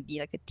think you can be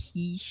like a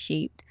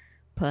T-shaped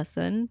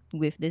person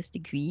with this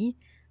degree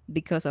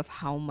because of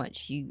how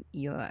much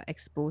you're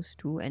exposed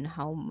to and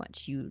how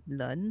much you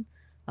learn.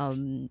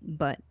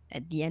 But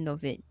at the end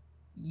of it,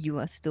 you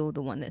are still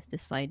the one that's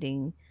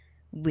deciding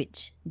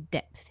which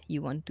depth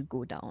you want to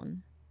go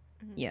down.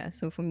 Mhm. Yeah,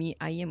 so for me,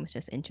 IEM was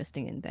just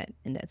interesting in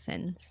that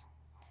sense.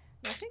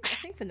 Yeah, I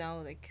think for now,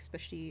 like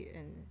especially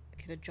in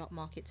kind of job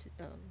markets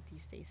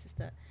these days, is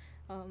that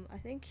I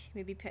think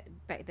maybe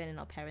back then in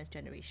our parents'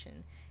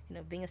 generation,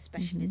 being a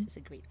Mm-hmm. specialist is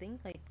a great thing.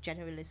 Like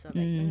generalists are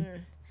like,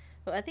 Mm,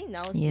 but I think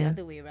now it's the yeah.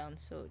 other way around.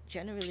 So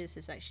generalist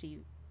is actually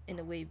in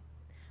a way,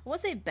 I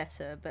won't say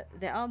better, but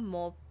there are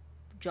more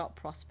job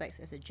prospects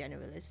as a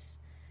generalist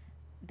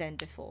than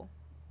before,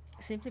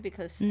 simply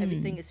because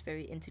everything Mm, is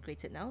very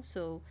integrated now.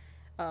 So,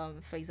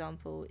 for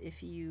example,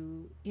 if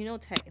you know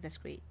tech, that's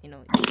great.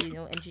 If you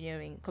know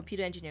engineering,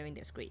 computer engineering,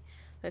 that's great.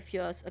 But if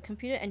you're a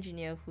computer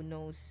engineer who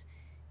knows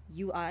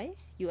UI,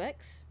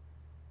 UX,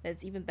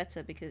 that's even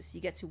better because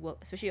you get to work,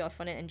 especially you're a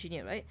front end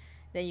engineer, right?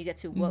 Then you get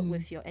to work mm-hmm.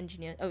 with your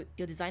engineer, oh,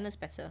 your designers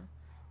better.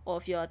 Or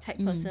if you're a tech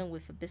Mm. person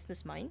with a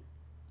business mind,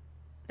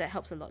 that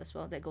helps a lot as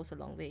well. That goes a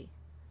long way.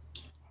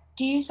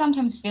 Do you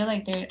sometimes feel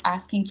like they're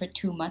asking for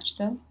too much,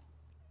 though?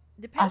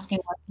 Asking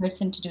Depends. one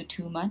person to do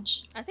too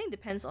much? I think it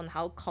depends on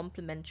how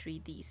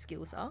complementary these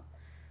skills are.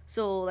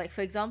 So, like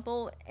for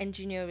example,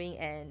 engineering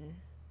and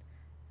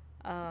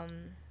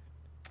um,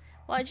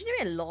 well,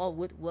 engineering and law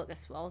would work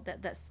as well.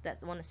 That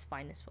one is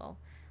fine as well.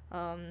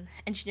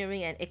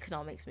 Engineering and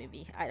economics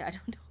maybe. I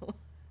don't know.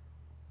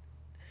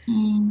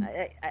 Mm,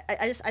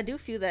 I do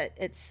feel that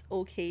it's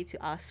okay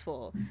to ask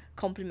for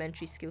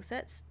complementary skill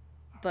sets,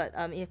 but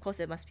of course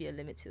there must be a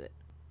limit to it.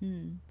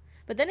 Mm.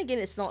 But then again,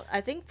 it's not.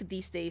 I think for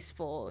these days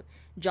for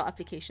job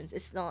applications,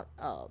 it's not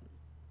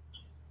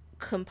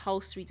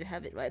compulsory to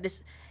have it, right?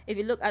 This, if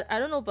you look, I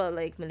don't know about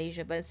like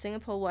Malaysia, but in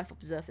Singapore, what I've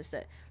observed is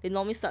that they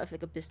normally start with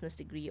like a business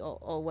degree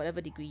or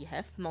whatever degree you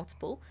have,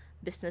 multiple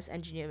business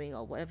engineering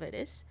or whatever it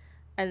is,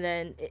 and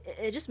then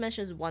it just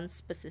mentions one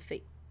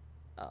specific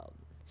um,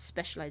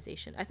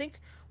 specialization. I think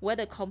where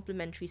the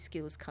complementary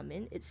skills come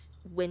in, it's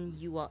when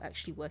you are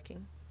actually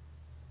working.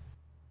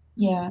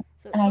 yeah,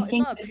 So and it's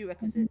not a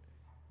prerequisite.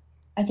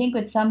 I think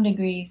with some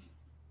degrees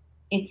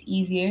it's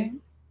easier.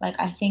 Like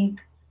I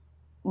think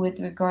with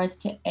regards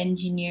to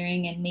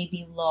engineering and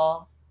maybe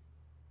law,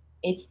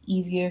 it's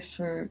easier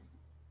for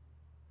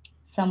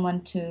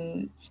someone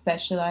to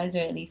specialize or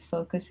at least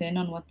focus in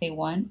on what they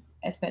want,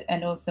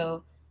 and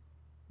also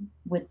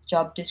with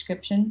job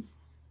descriptions.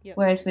 Yep.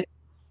 Whereas with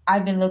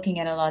I've been looking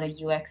at a lot of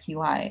UX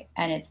UI,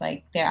 and it's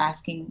like they're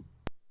asking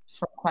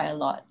for quite a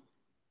lot.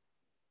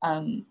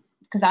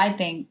 Because I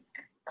think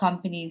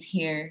companies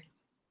here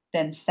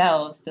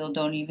themselves still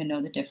don't even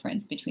know the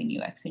difference between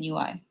UX and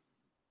UI.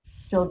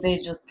 So they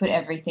just put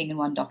everything in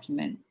one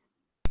document.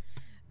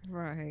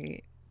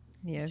 Right.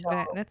 Yeah, So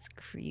that's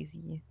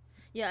crazy.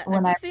 Yeah, I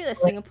when I do feel that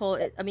Singapore,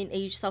 I mean,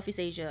 Southeast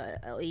Asia,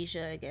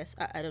 Asia, I guess.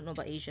 I don't know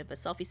about Asia, but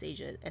Southeast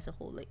Asia as a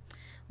whole, like,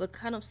 we're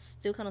kind of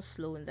still kind of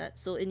slow in that.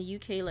 So in the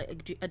UK,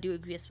 like, I do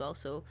agree as well.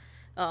 So,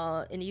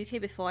 in the UK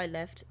before I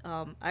left,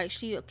 I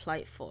actually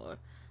applied for,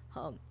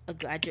 a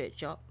graduate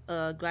job,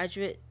 a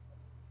graduate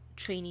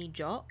trainee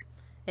job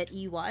at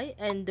EY,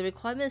 and the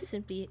requirement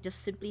is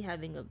simply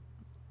having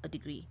a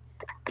degree.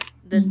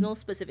 There's mm, no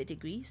specific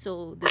degree,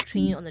 so the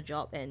training on the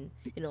job and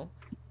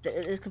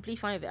it's completely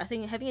fine with it. I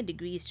think having a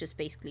degree is just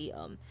basically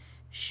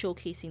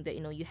showcasing that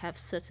you have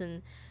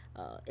certain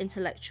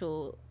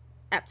intellectual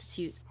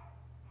aptitude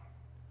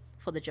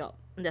for the job,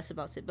 and that's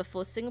about it. But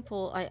for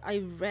Singapore, I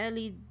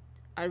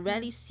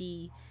rarely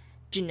see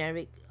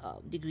generic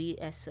degree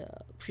as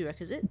a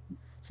prerequisite.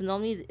 So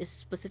normally it's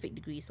specific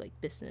degrees like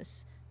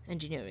business,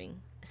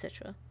 engineering,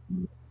 etc.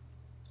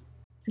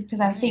 because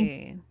I think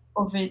Right.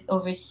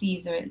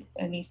 overseas, or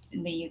at least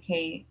in the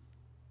UK,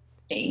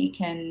 they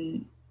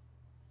can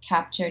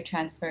capture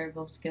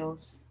transferable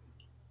skills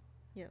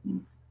Yeah,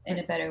 in but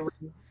a better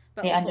way.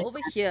 They but for over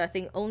understand. here, I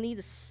think only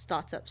the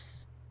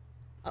startups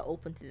are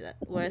open to that,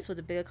 whereas for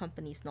the bigger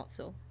companies, not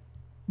so.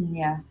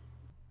 Yeah.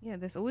 Yeah,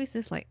 there's always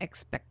this like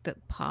expected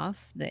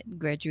path that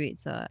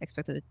graduates are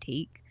expected to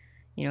take.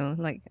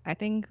 Like I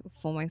think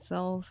for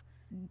myself,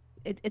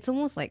 it's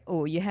almost like,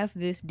 oh, you have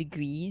this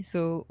degree,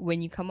 so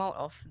when you come out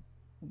of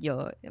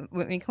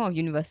when you come out of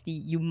university,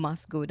 you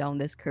must go down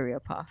this career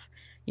path,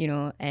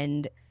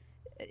 and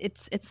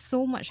it's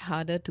so much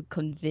harder to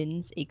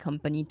convince a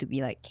company to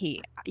be like,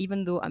 hey,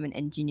 even though I'm an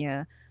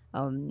engineer,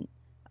 um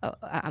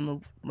I'm a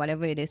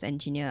whatever it is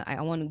engineer,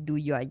 I want to do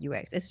UI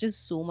UX. It's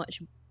just so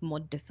much more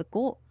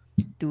difficult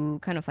to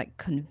kind of like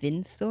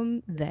convince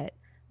them that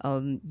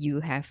you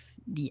have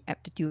the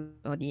aptitude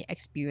or the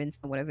experience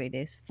or whatever it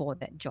is for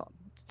that job,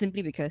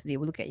 simply because they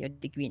will look at your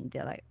degree and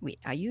they're like, wait,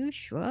 are you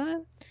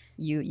sure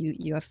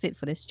you are fit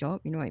for this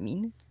job? You know what I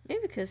mean?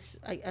 Maybe because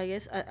I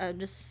guess I'm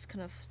just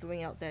kind of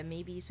throwing out there.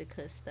 Maybe it's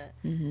because that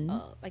Mm-hmm.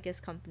 I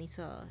guess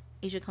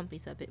Asian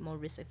companies are a bit more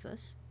risk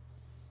averse.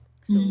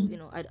 So Mm.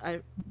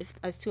 if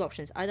there's two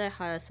options, either I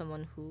hire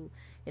someone who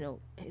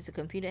is a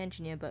computer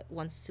engineer but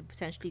wants to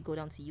potentially go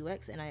down to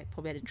UX, and I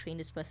probably had to train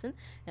this person,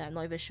 and I'm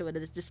not even sure whether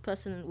this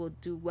person will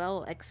do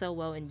well, excel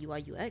well in UI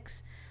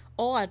UX,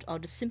 or I'll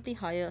just simply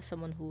hire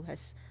someone who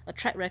has a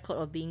track record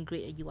of being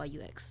great at UI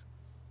UX.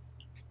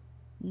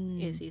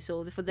 You Mm. see,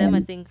 so for them, I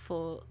Yeah. think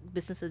for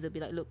businesses, they'll be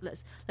like, look,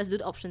 let's do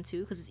the option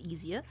two because it's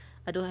easier.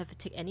 I don't have to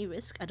take any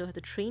risk. I don't have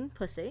to train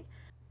per se.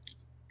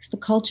 'Cause the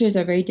cultures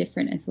are very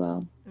different as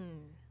well.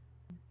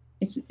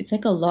 it's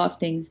like a lot of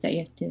things that you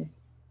have to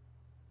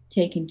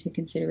take into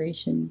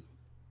consideration,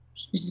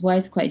 which is why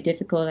it's quite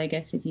difficult, I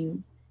guess, if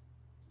you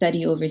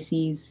study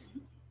overseas,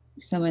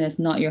 somewhere that's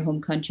not your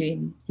home country,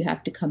 and you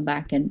have to come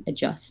back and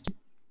adjust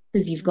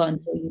because you've gotten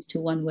so used to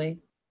one way.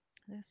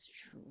 That's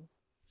true.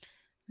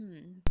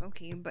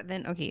 Okay, but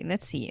then okay,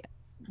 let's see.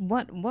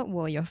 What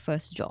were your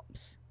first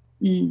jobs?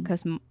 Mm.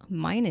 Because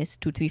mine is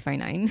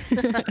 2359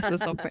 as a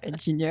software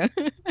engineer.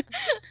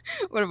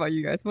 What about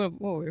you guys?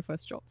 What were your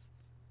first jobs?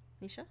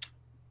 Nisha?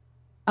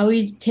 Are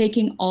we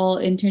taking all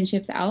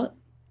internships out?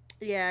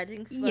 Yeah, I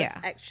think first Yeah.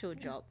 actual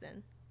job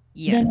then.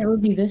 Yeah. Then it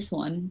would be this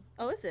one.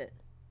 Oh, is it?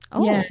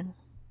 Yeah.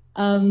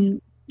 Oh.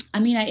 I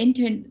mean,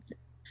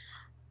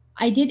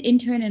 I did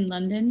intern in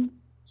London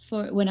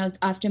for when I was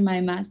after my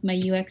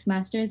UX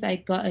masters. I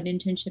got an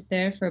internship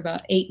there for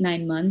about 8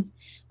 9 months,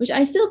 which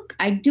I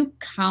do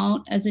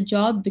count as a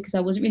job because I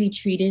wasn't really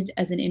treated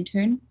as an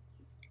intern.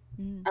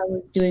 I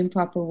was doing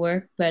proper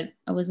work, but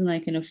I wasn't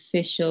like an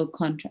official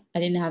contract. I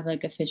didn't have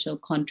like official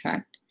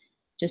contract,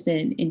 just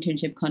an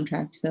internship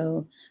contract.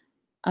 So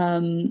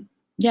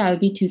yeah, it would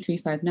be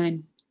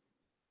 2359.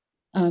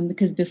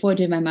 Because before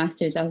doing my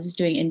master's, I was just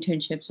doing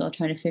internships while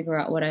trying to figure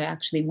out what I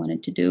actually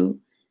wanted to do.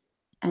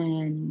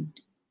 And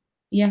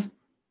yeah,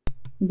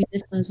 it'd be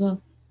this one as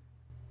well.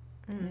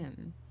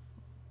 Damn.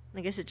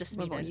 I guess it's just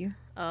What me about then. you?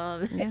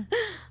 Um, Yeah.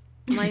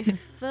 my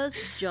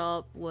first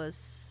job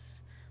was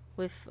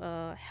with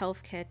a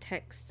healthcare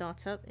tech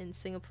startup in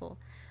Singapore.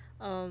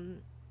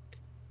 Um,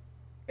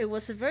 it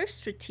was a very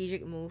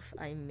strategic move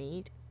I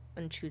made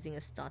on choosing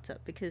a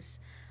startup because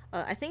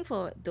I think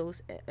for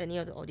those any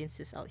of the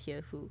audiences out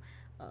here who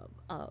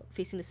are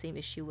facing the same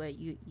issue where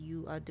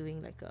you are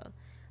doing like a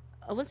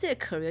I wouldn't say a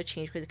career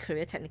change because a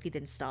career technically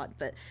didn't start,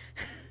 but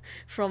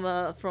from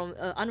a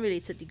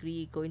unrelated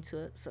degree going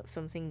to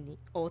something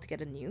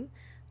altogether new.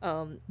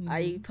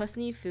 I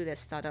personally feel that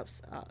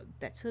startups are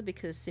better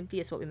because simply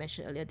as what we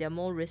mentioned earlier, they're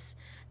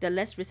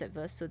less risk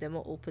adverse, so they're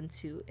more open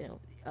to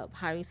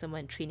hiring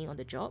someone and training on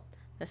the job.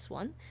 That's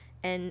one,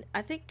 and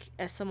I think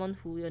as someone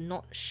who you're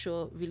not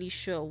really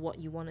sure what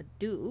you want to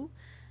do,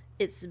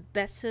 it's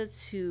better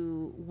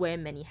to wear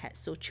many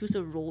hats. So choose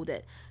a role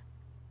that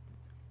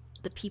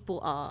the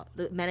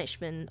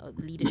management or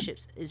the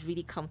leaderships is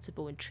really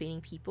comfortable in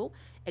training people,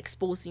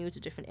 exposing you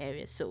to different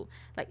areas. So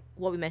like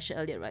what we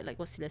mentioned earlier, right? Like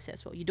what Celia said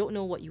as well, you don't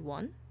know what you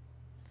want.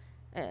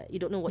 You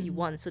don't know what you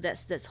want, so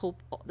that's the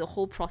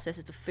whole process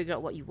is to figure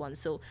out what you want.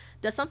 So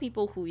there's some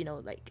people who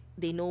like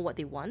they know what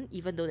they want,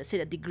 even though they say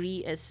the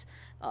degree is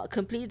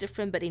completely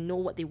different, but they know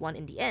what they want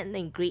in the end.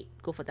 Then great,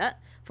 go for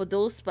that. For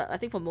those, but I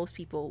think for most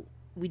people,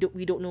 we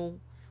don't know.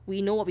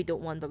 We know what we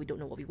don't want, but we don't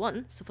know what we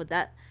want. So for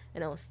that,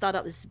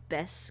 startup is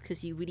best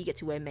because you really get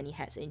to wear many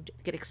hats and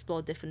get to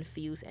explore different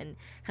fields and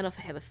kind of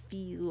have a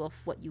feel of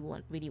what you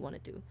really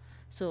want to do.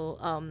 So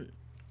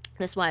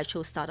that's why I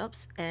chose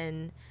startups.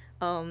 And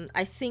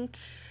I think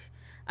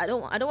I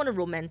don't want to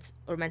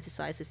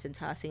romanticize this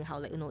entire thing, how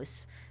like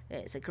it's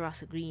like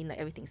grass is green, like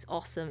everything's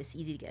awesome, it's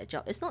easy to get a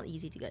job. It's not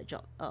easy to get a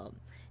job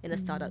in a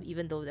startup,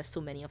 even though there's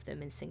so many of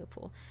them in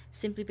Singapore,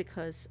 simply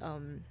because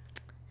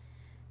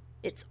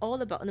it's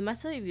all about, no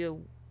matter if you're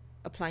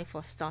applying for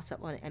a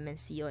startup or an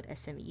MNC or an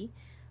SME,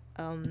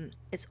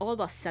 it's all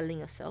about selling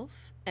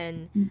yourself.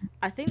 And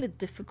I think the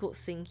difficult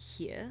thing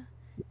here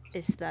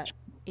is that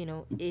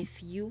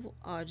if you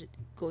are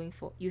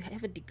you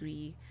have a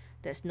degree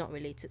that's not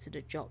related to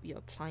the job you're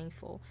applying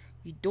for,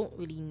 you don't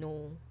really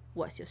know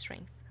what's your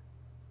strength.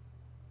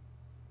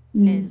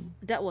 And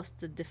that was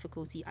the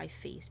difficulty I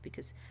faced,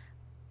 because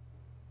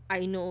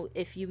I know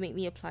if you make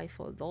me apply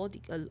for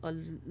a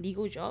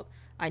legal job,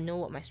 I know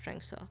what my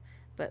strengths are.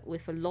 But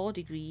with a law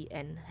degree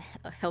and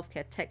a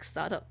healthcare tech,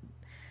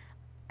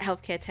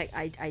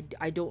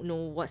 I don't know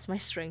what's my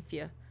strength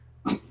here.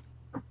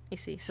 You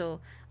see, so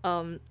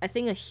I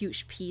think a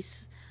huge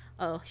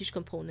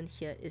component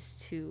here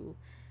is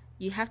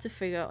you have to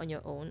figure out on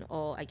your own,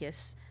 or I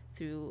guess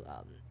through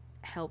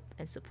help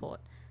and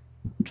support,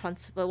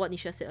 transfer what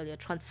Nisha said earlier,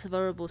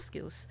 transferable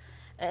skills.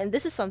 And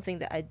this is something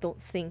that I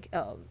don't think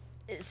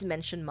is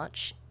mentioned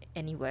much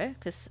anywhere,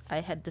 because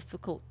I had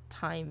difficult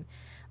time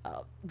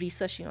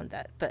researching on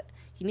that. But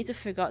you need to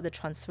figure out the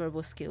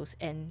transferable skills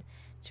and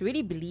to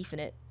really believe in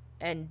it,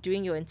 and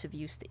during your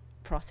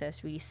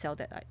process really sell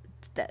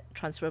that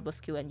transferable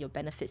skill and your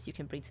benefits you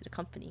can bring to the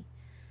company.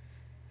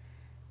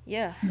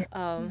 Yeah.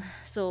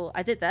 So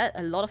I did that.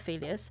 A lot of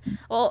failures.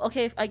 Well,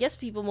 okay, I guess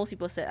most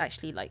people said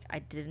actually like I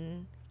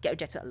didn't get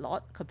rejected a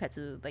lot compared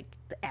to like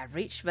the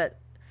average, but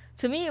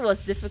to me it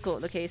was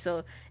difficult. Okay,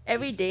 so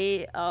every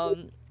day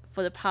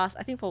for the past,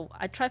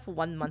 I tried for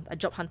 1 month. I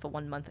job hunt for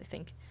 1 month, I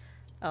think.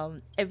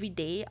 Every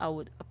day I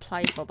would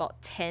apply for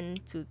about 10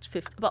 to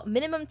 15, about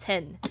minimum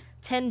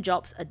 10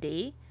 jobs a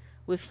day,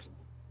 with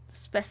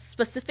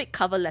specific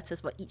cover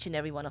letters for each and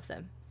every one of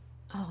them.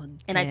 Oh,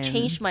 And I damn.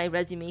 changed my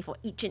resume for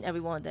each and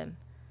every one of them.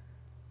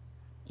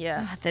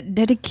 Yeah. Ah, that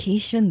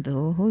dedication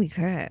though. Holy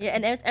crap. Yeah,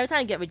 and every time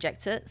I get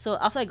rejected, so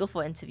after I go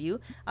for an interview,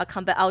 I'll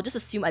come back. I'll just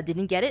assume I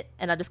didn't get it,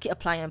 and I'll just keep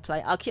applying and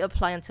applying. I'll keep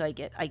applying until I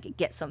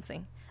get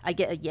something. I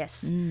get a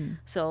yes. Mm.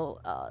 So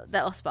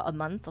that was about a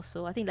month or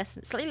so. I think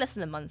slightly less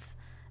than a month,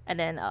 and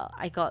then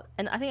I got,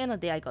 and I think end of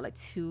the day I got like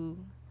two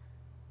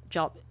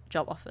job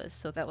offers.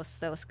 So that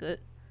was good.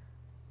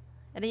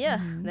 And then yeah,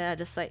 Mm-hmm. then I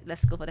just like,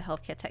 let's go for the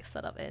healthcare tech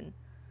startup, and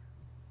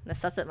that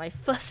started my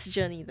first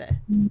journey there.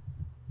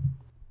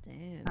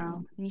 Damn.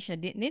 Wow. Nisha,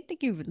 did it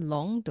take you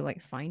long to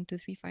like find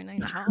 2359?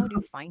 Like, how do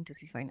you find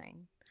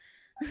 2359?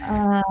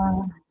 Uh,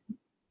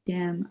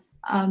 damn.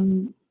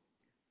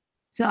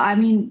 So I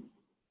mean,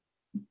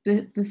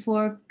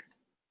 before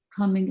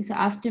coming, so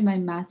after my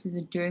master's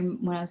or during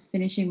when I was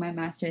finishing my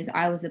master's,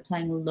 I was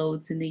applying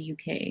loads in the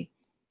UK.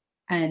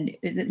 And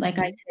is it like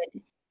I Mm-hmm.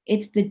 said,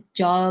 it's the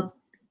job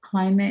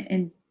climate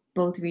in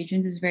both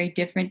regions is very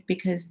different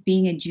because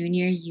being a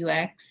junior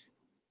UX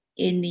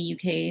in the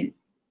UK,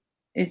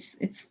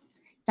 it's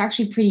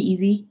actually pretty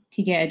easy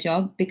to get a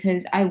job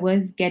because I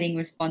was getting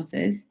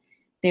responses.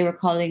 They were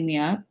calling me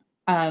up,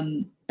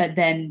 but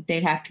then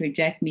they'd have to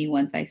reject me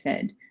once I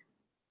said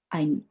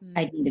I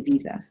Mm. need a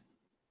visa.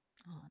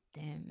 Oh,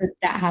 damn. So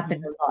that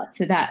happened Mm-hmm. a lot.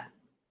 So that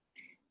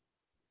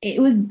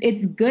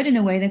it's good in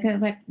a way that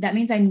like that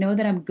means I know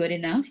that I'm good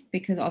enough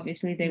because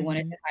obviously they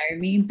wanted Mm-hmm. to hire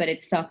me, but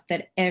it sucked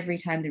that every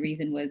time the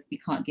reason was we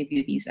can't give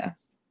you a visa.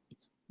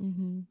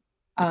 Mm-hmm.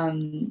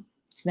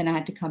 So then I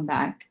had to come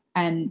back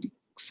and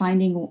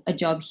finding a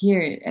job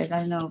here, as I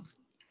don't know,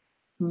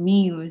 for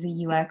me it was a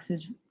UX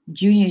was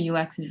junior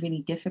UX is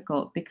really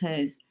difficult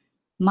because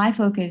my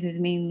focus is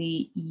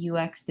mainly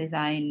UX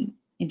design,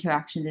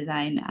 interaction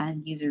design,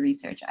 and user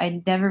research.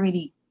 I never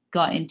really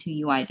got into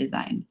UI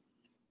design.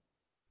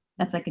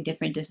 That's like a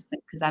different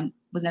discipline because I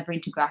was never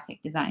into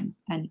graphic design.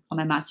 And on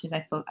my master's,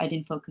 I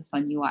didn't focus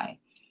on UI.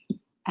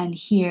 And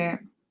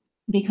here,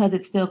 because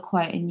it's still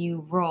quite a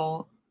new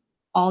role,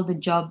 all the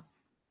job,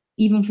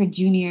 even for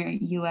junior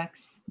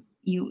UX,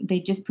 they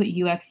just put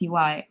UX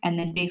UI, and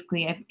then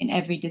basically in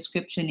every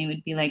description it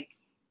would be like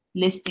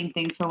listing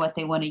things for what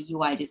they want a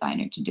UI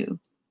designer to do.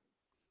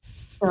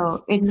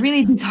 So it's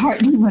really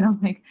disheartening when I'm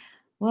like,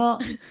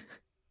 well,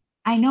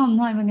 I know I'm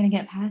not even gonna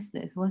get past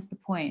this. What's the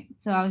point?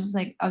 So I was just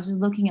like, I was just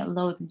looking at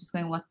loads and just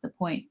going, what's the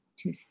point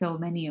to so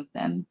many of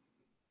them?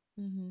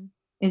 Mm-hmm.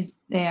 Is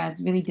yeah,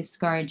 it's really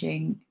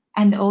discouraging.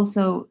 And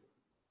also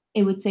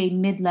it would say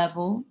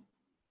mid-level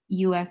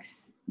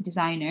UX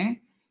designer,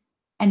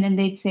 and then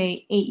they'd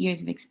say 8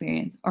 years of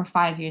experience or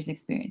 5 years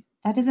experience.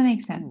 That doesn't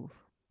make sense. Ooh.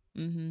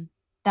 Mm-hmm.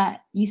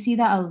 That you see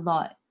that a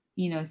lot.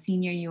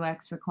 Senior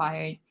UX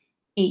required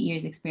 8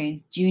 years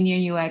experience,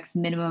 junior UX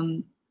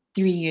minimum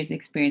 3 years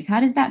experience. How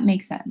does that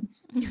make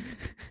sense? Right,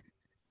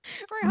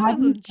 how How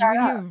does do a you start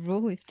junior up?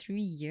 roll with 3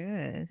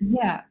 years?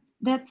 Yeah,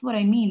 that's what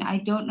I mean. I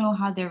don't know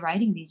how they're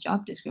writing these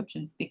job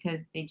descriptions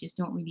because they just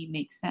don't really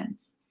make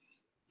sense.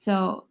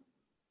 So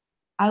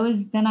I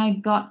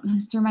got it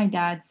was through my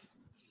dad's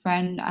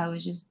friend. I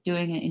was just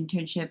doing an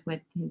internship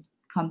with his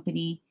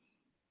company.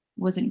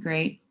 Wasn't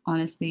great,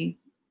 honestly.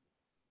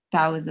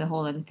 That was a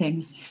whole other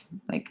thing. Just,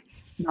 like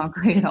not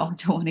great at all.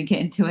 Don't want to get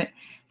into it.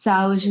 So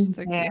I was just It's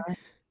there. okay.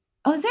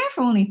 I was there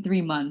for only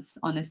 3 months,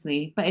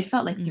 honestly, but it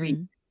felt like 3 years.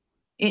 Mm-hmm.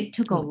 It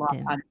took a Oh, lot out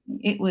damn. of me.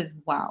 It was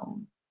wow,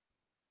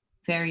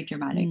 very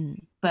dramatic.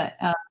 Mm. But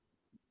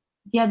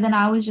yeah, then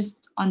I was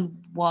just on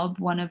WOB,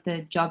 one of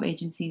the job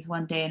agencies,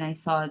 one day, and I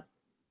saw.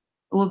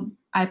 Well,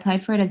 I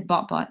applied for it as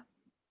BotBot,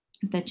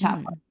 the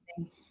chatbot Mm.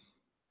 thing,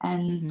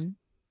 and Mm-hmm.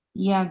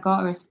 yeah,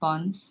 got a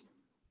response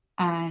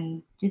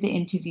and did the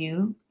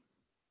interview,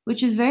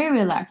 which was very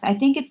relaxed. I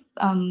think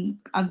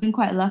I've been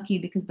quite lucky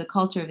because the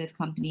culture of this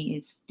company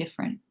is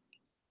different,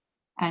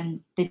 and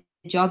the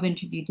job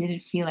interview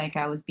didn't feel like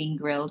I was being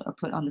grilled or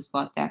put on the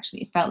spot.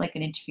 It felt like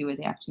an interview where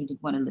they actually did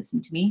want to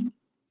listen to me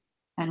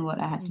and what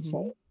I had to say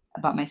Mm-hmm.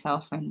 about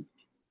myself and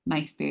my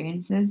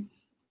experiences.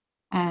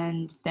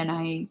 And then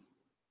I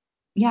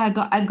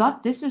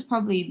got this was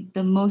probably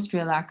the most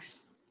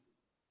relaxed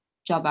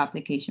job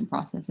application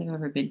process I've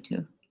ever Ooh, been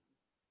through.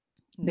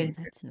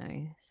 that's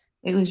nice.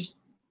 It was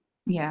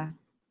yeah.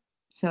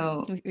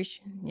 So We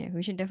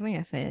should definitely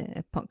have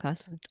a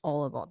podcast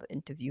all about the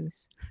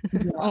interviews,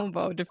 yeah, all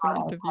about different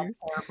I've had interviews.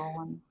 terrible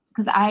ones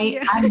because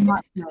Yeah. I'm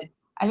not good.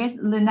 I guess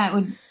Lynette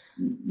would.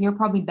 You're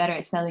probably better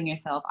at selling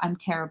yourself. I'm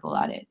terrible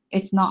at it.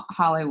 It's not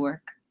how I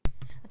work.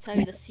 I tell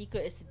you, the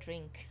secret is to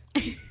drink.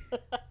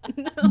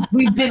 No.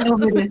 We've been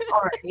over this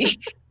already.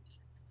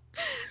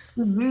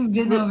 We've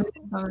been We'll, over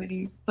this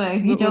already. But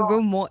if you we'll don't,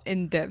 go more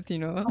in depth,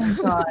 oh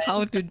God,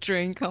 how to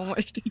drink, how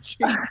much to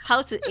drink.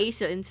 How to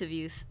ace your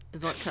interviews,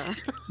 vodka.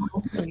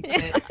 I'll face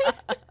Yeah.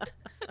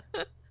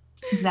 it.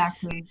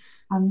 Exactly.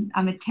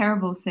 I'm a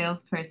terrible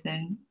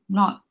salesperson,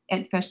 not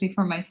especially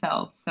for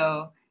myself.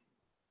 So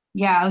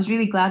yeah, I was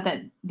really glad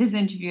that this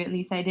interview at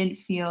least I didn't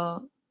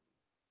feel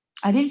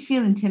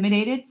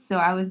intimidated, so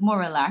I was more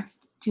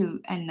relaxed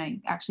too, and I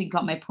actually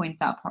got my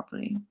points out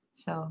properly.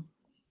 So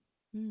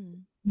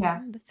Mm. yeah,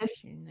 Oh, that's this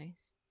actually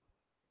nice.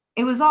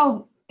 it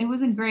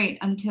wasn't great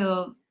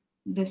until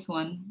this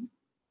one,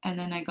 and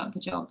then I got the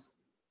job.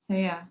 So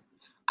yeah,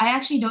 I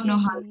actually don't know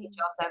how many Yay.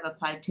 jobs I've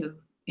applied to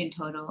in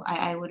total.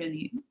 I wouldn't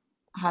even,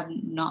 have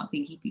not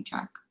been keeping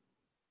track.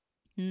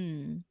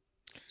 Hmm.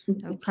 She's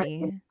the president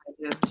Okay.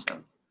 I do,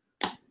 so.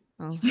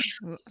 Oh,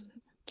 w-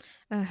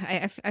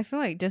 I feel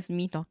like just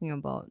me talking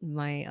about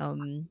my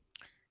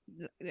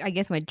I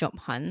guess my job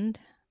hunt,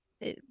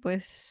 it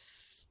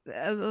was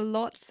a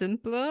lot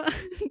simpler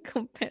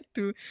compared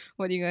to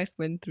what you guys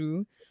went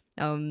through.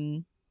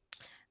 Um,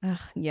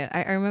 yeah,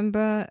 I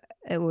remember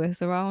it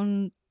was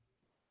around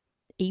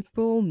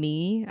April,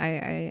 May.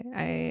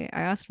 I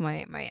asked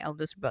my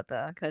eldest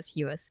brother because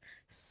he was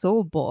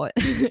so bored,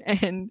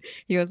 and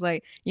he was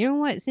like, you know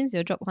what? Since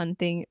you're job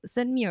hunting,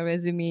 send me a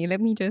resume.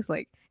 Let me just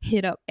like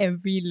hit up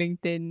every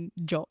LinkedIn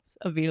jobs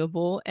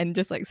available and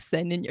just like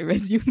send in your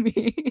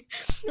resume.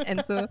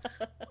 And so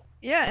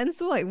yeah, and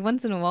so like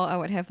once in a while I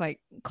would have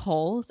like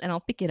calls and I'll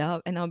pick it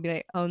up and I'll be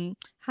like,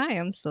 hi,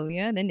 I'm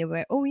Celia. Then they'll be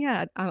like, oh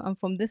yeah, I'm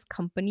from this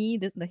company,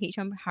 this the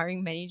HR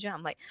hiring manager.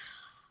 I'm like,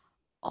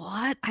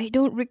 what? I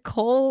don't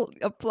recall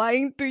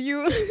applying to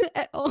you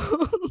at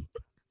all.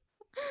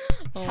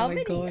 Oh my How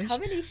gosh.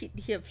 many did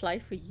he apply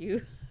for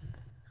you?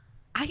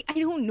 I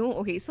don't know.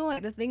 Okay, so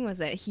like the thing was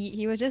that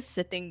he was just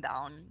sitting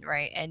down,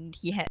 right? And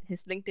he had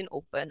his LinkedIn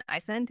open. I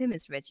sent him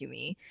his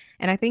resume,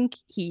 and I think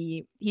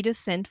he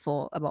just sent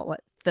for about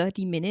what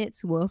 30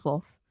 minutes worth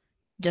of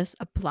just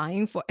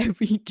applying for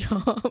every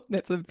job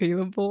that's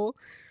available.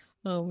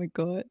 Oh my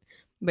god.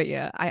 But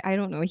yeah, I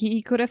don't know.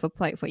 He could have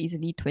applied for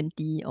easily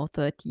 20 or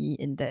 30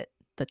 in that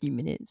 30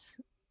 minutes.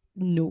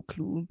 No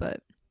clue,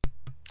 Oh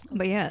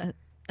but dear. yeah.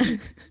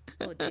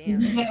 Oh Did damn.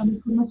 he get any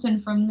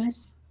commission from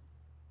this?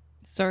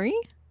 Sorry?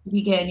 Did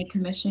he get any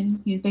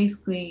commission? He was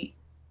basically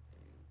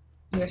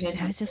your No,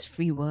 headhunter. it's just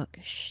free work.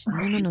 Shh.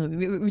 No, no,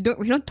 no. We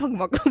don't talk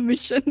about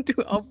commission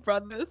to our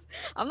brothers.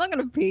 I'm not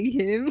gonna pay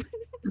him.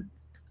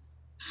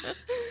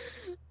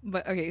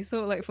 But okay,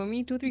 so like for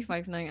me,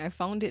 2359, I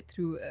found it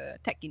through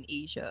Tech in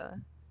Asia.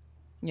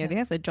 Yeah, Yeah. they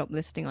have a job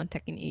listing on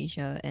Tech in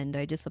Asia, and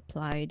I just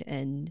applied,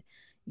 and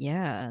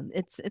yeah,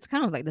 it's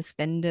kind of like the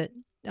standard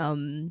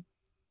um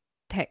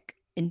tech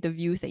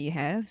interviews that you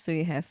have. So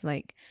you have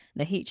like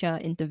the HR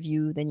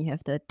interview, then you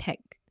have the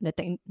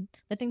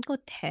technical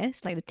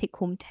test, like the take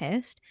home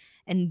test,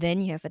 and then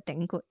you have a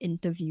technical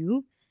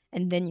interview,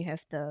 and then you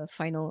have the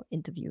final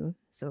interview.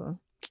 So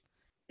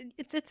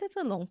it's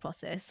a long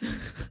process.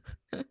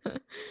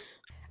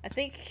 I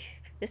think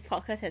this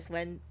podcast has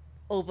went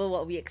over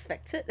what we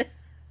expected.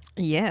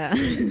 Yeah.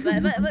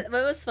 But it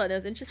was fun. It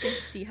was interesting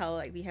to see how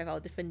like we have our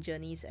different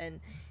journeys, and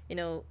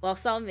while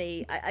some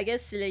may, I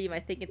guess Celia, you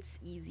might think it's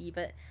easy,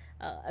 but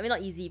I mean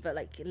not easy, but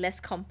like less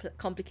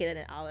complicated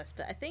than ours.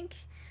 But I think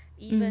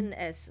Mm. even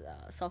as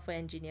a software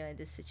engineer in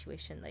this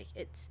situation, like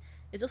it's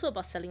also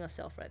about selling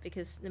yourself, right?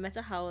 Because no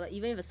matter how, like,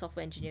 even with a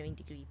software engineering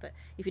degree, but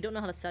if you don't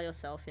know how to sell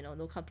yourself,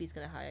 no company's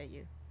gonna hire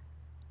you.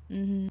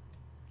 Mhm.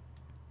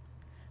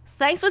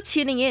 Thanks for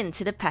tuning in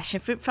to the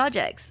Passionfruit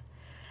Projects.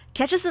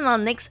 Catch us in our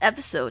next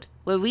episode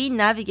where we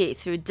navigate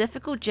through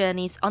difficult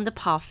journeys on the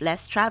path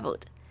less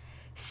traveled.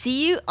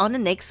 See you on the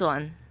next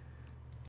one.